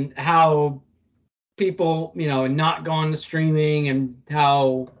 and then how people, not gone to streaming, and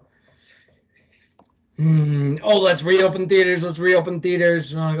how, let's reopen theaters.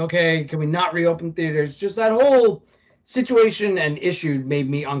 I'm like, okay, can we not reopen theaters? Just that whole situation and issue made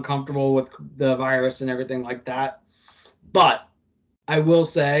me uncomfortable with the virus and everything like that. But I will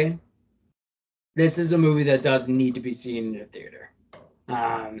say, this is a movie that does need to be seen in a theater.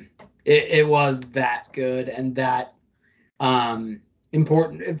 It was that good and that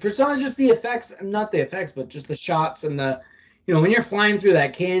important. For some of just the effects, not the effects, but just the shots and the, when you're flying through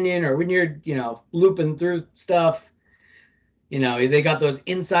that canyon, or when you're, looping through stuff, they got those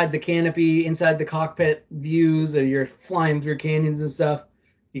inside the canopy, inside the cockpit views, or you're flying through canyons and stuff.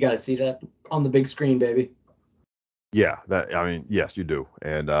 You got to see that on the big screen, baby. Yeah, yes, you do.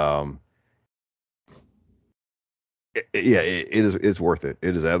 And, it's worth it.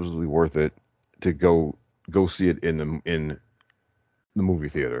 It is absolutely worth it to go see it in the movie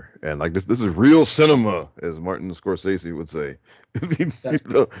theater. And like this is real cinema, as Martin Scorsese would say.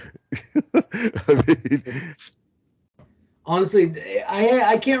 Honestly,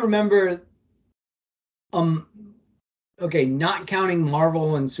 I can't remember. Okay, not counting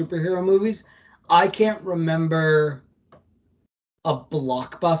Marvel and superhero movies, I can't remember a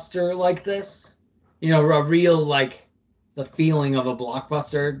blockbuster like this. A real, like, the feeling of a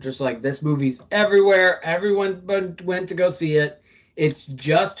blockbuster, just like this movie's everywhere. Everyone went to go see it. It's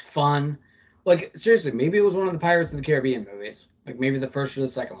just fun. Like, seriously, maybe it was one of the Pirates of the Caribbean movies. Like, maybe the first or the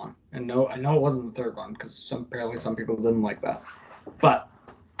second one. And no, I know it wasn't the third one, because apparently some people didn't like that. But,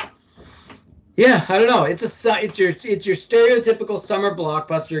 yeah, I don't know. It's your stereotypical summer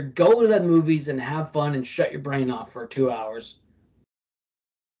blockbuster. Go to the movies and have fun and shut your brain off for 2 hours.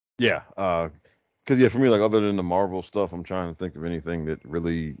 Yeah, because, for me, like, other than the Marvel stuff, I'm trying to think of anything that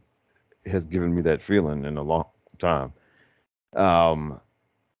really has given me that feeling in a long time.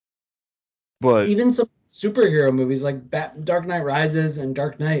 But even some superhero movies like Dark Knight Rises and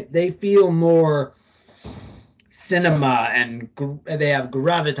Dark Knight, they feel more cinema, and they have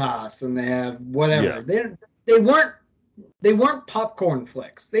gravitas, and they have whatever. Yeah. They weren't popcorn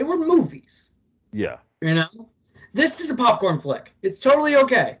flicks. They were movies. Yeah. This is a popcorn flick. It's totally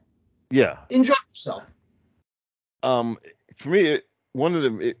okay. Yeah. Enjoy yourself. For me,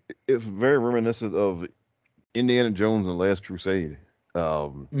 it's very reminiscent of Indiana Jones and the Last Crusade.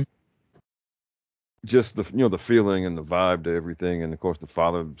 Just the feeling and the vibe to everything, and of course the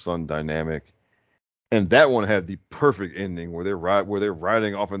father-son dynamic. And that one had the perfect ending where they're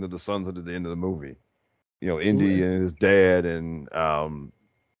riding off into the sunset at the end of the movie. Indy and his dad, and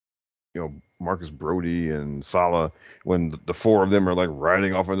Marcus Brody and Sala, when the four of them are like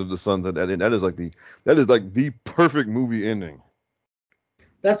riding off into the sunset. That is like the perfect movie ending.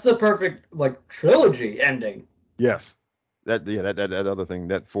 That's the perfect like trilogy ending. Yes. That other thing,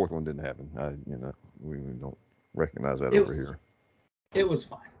 that fourth one didn't happen. We don't recognize that over here. It was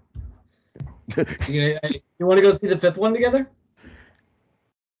fine. You want to go see the fifth one together?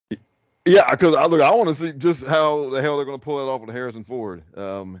 Yeah, because I want to see just how the hell they're going to pull that off with Harrison Ford.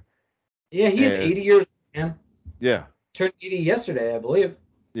 Yeah, he is 80 years old, man. Yeah. Turned 80 yesterday, I believe.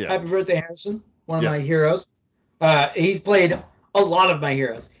 Yeah. Happy birthday, Harrison. One of my heroes. He's played a lot of my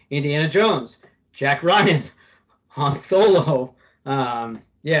heroes. Indiana Jones, Jack Ryan, Han Solo. Happy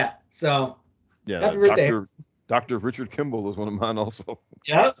birthday. Dr. Richard Kimball is one of mine also.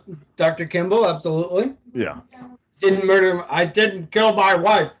 Yeah, Dr. Kimball, absolutely. Yeah. Didn't murder him. I didn't kill my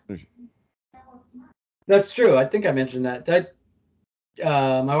wife. That's true. I think I mentioned that.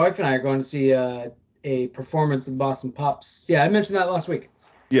 My wife and I are going to see a performance in Boston Pops. Yeah, I mentioned that last week.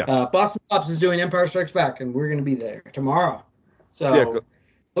 Yeah. Boston Pops is doing Empire Strikes Back, and we're going to be there tomorrow. So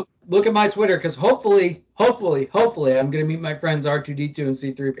look at my Twitter, because hopefully, I'm going to meet my friends R2-D2 and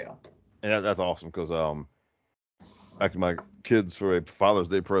C-3PO. Yeah, that's awesome, because actually my kids, for a Father's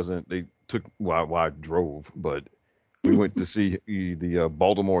Day present, they took, I drove, but we went to see the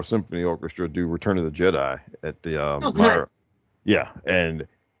Baltimore Symphony Orchestra do Return of the Jedi at the nice. Yeah, and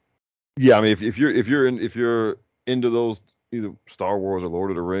yeah, I mean, if you're into those, either Star Wars or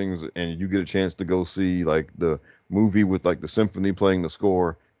Lord of the Rings, and you get a chance to go see like the movie with like the symphony playing the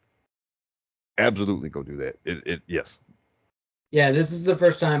score, absolutely go do that. Yes. Yeah, this is the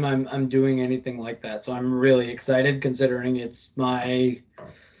first time I'm doing anything like that, so I'm really excited, considering it's my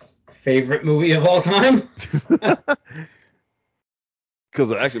favorite movie of all time.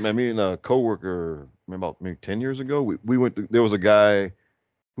 Because actually, me and a coworker, about maybe 10 years ago, we went to, there was a guy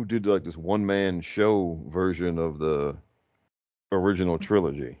who did like this one-man show version of the original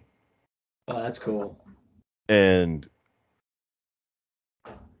trilogy. Oh, that's cool. And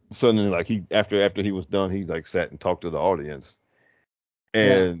suddenly, like after he was done, he like sat and talked to the audience.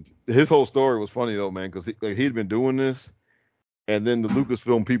 And his whole story was funny though, man, because he'd been doing this, and then the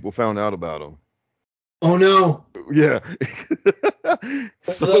Lucasfilm people found out about him. Oh no! Yeah.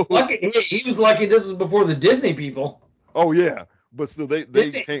 So he was lucky. This was before the Disney people. Oh yeah, but still they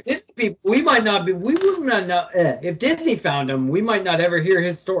Disney people. We would not know if Disney found him. We might not ever hear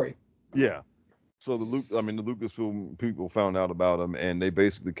his story. Yeah. So the Lucasfilm people found out about him, and they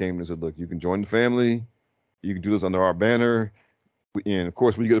basically came and said, "Look, you can join the family. You can do this under our banner, and of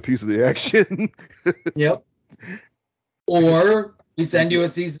course, we get a piece of the action." Yep. Or we send you a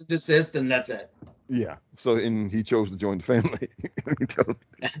cease and desist, and that's it. Yeah. So, and he chose to join the family.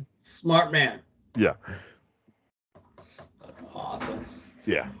 Smart man. Yeah. That's awesome.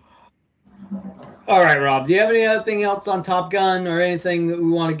 Yeah. All right, Rob. Do you have anything else on Top Gun or anything that we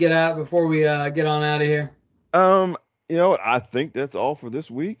want to get at before we get on out of here? You know what? I think that's all for this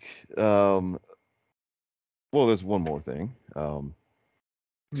week. Well, there's one more thing.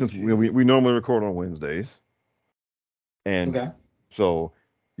 Since we normally record on Wednesdays, and so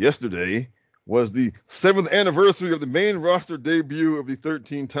yesterday was the 7th anniversary of the main roster debut of the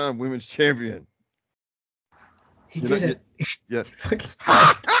 13-time women's champion. He did it. Yeah.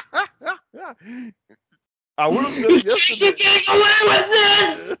 I would have said it yesterday. You can't get away with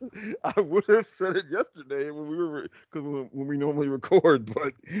this! I would have said it yesterday when we normally record,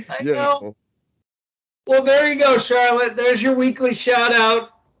 but I know. Well, there you go, Charlotte. There's your weekly shout out.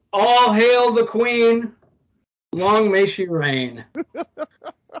 All hail the Queen. Long may she reign.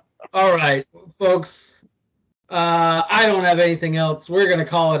 All right, folks. I don't have anything else. We're going to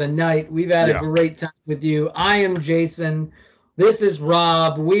call it a night. We've had a great time with you. I am Jason. This is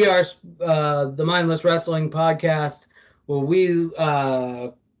Rob. We are the Mindless Wrestling Podcast. Well, with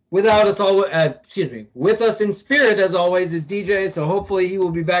us in spirit, as always, is DJ. So hopefully he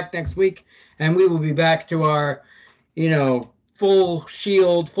will be back next week, and we will be back to our, full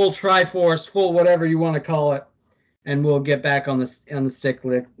shield, full Triforce, full whatever you want to call it. And we'll get back on the stick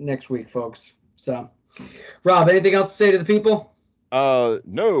next week, folks. So, Rob, anything else to say to the people?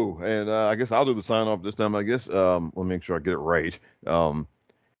 No, and I guess I'll do the sign off this time. I guess let me make sure I get it right.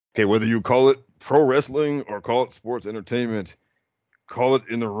 Okay, whether you call it pro wrestling or call it sports entertainment, call it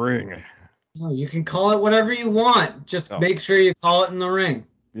in the ring. No, you can call it whatever you want. Just make sure you call it in the ring.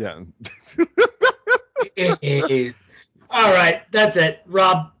 Yeah. All right, that's it.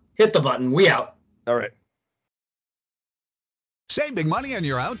 Rob, hit the button. We out. All right. Save big money on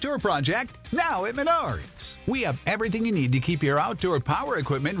your outdoor project now at Menards. We have everything you need to keep your outdoor power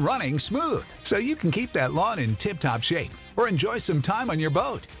equipment running smooth, so you can keep that lawn in tip-top shape or enjoy some time on your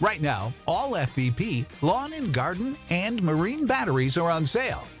boat. Right now, all FVP, lawn and garden, and marine batteries are on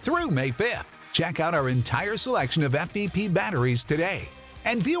sale through May 5th. Check out our entire selection of FVP batteries today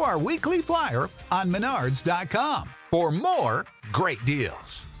and view our weekly flyer on Menards.com for more great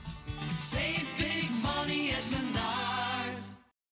deals. Save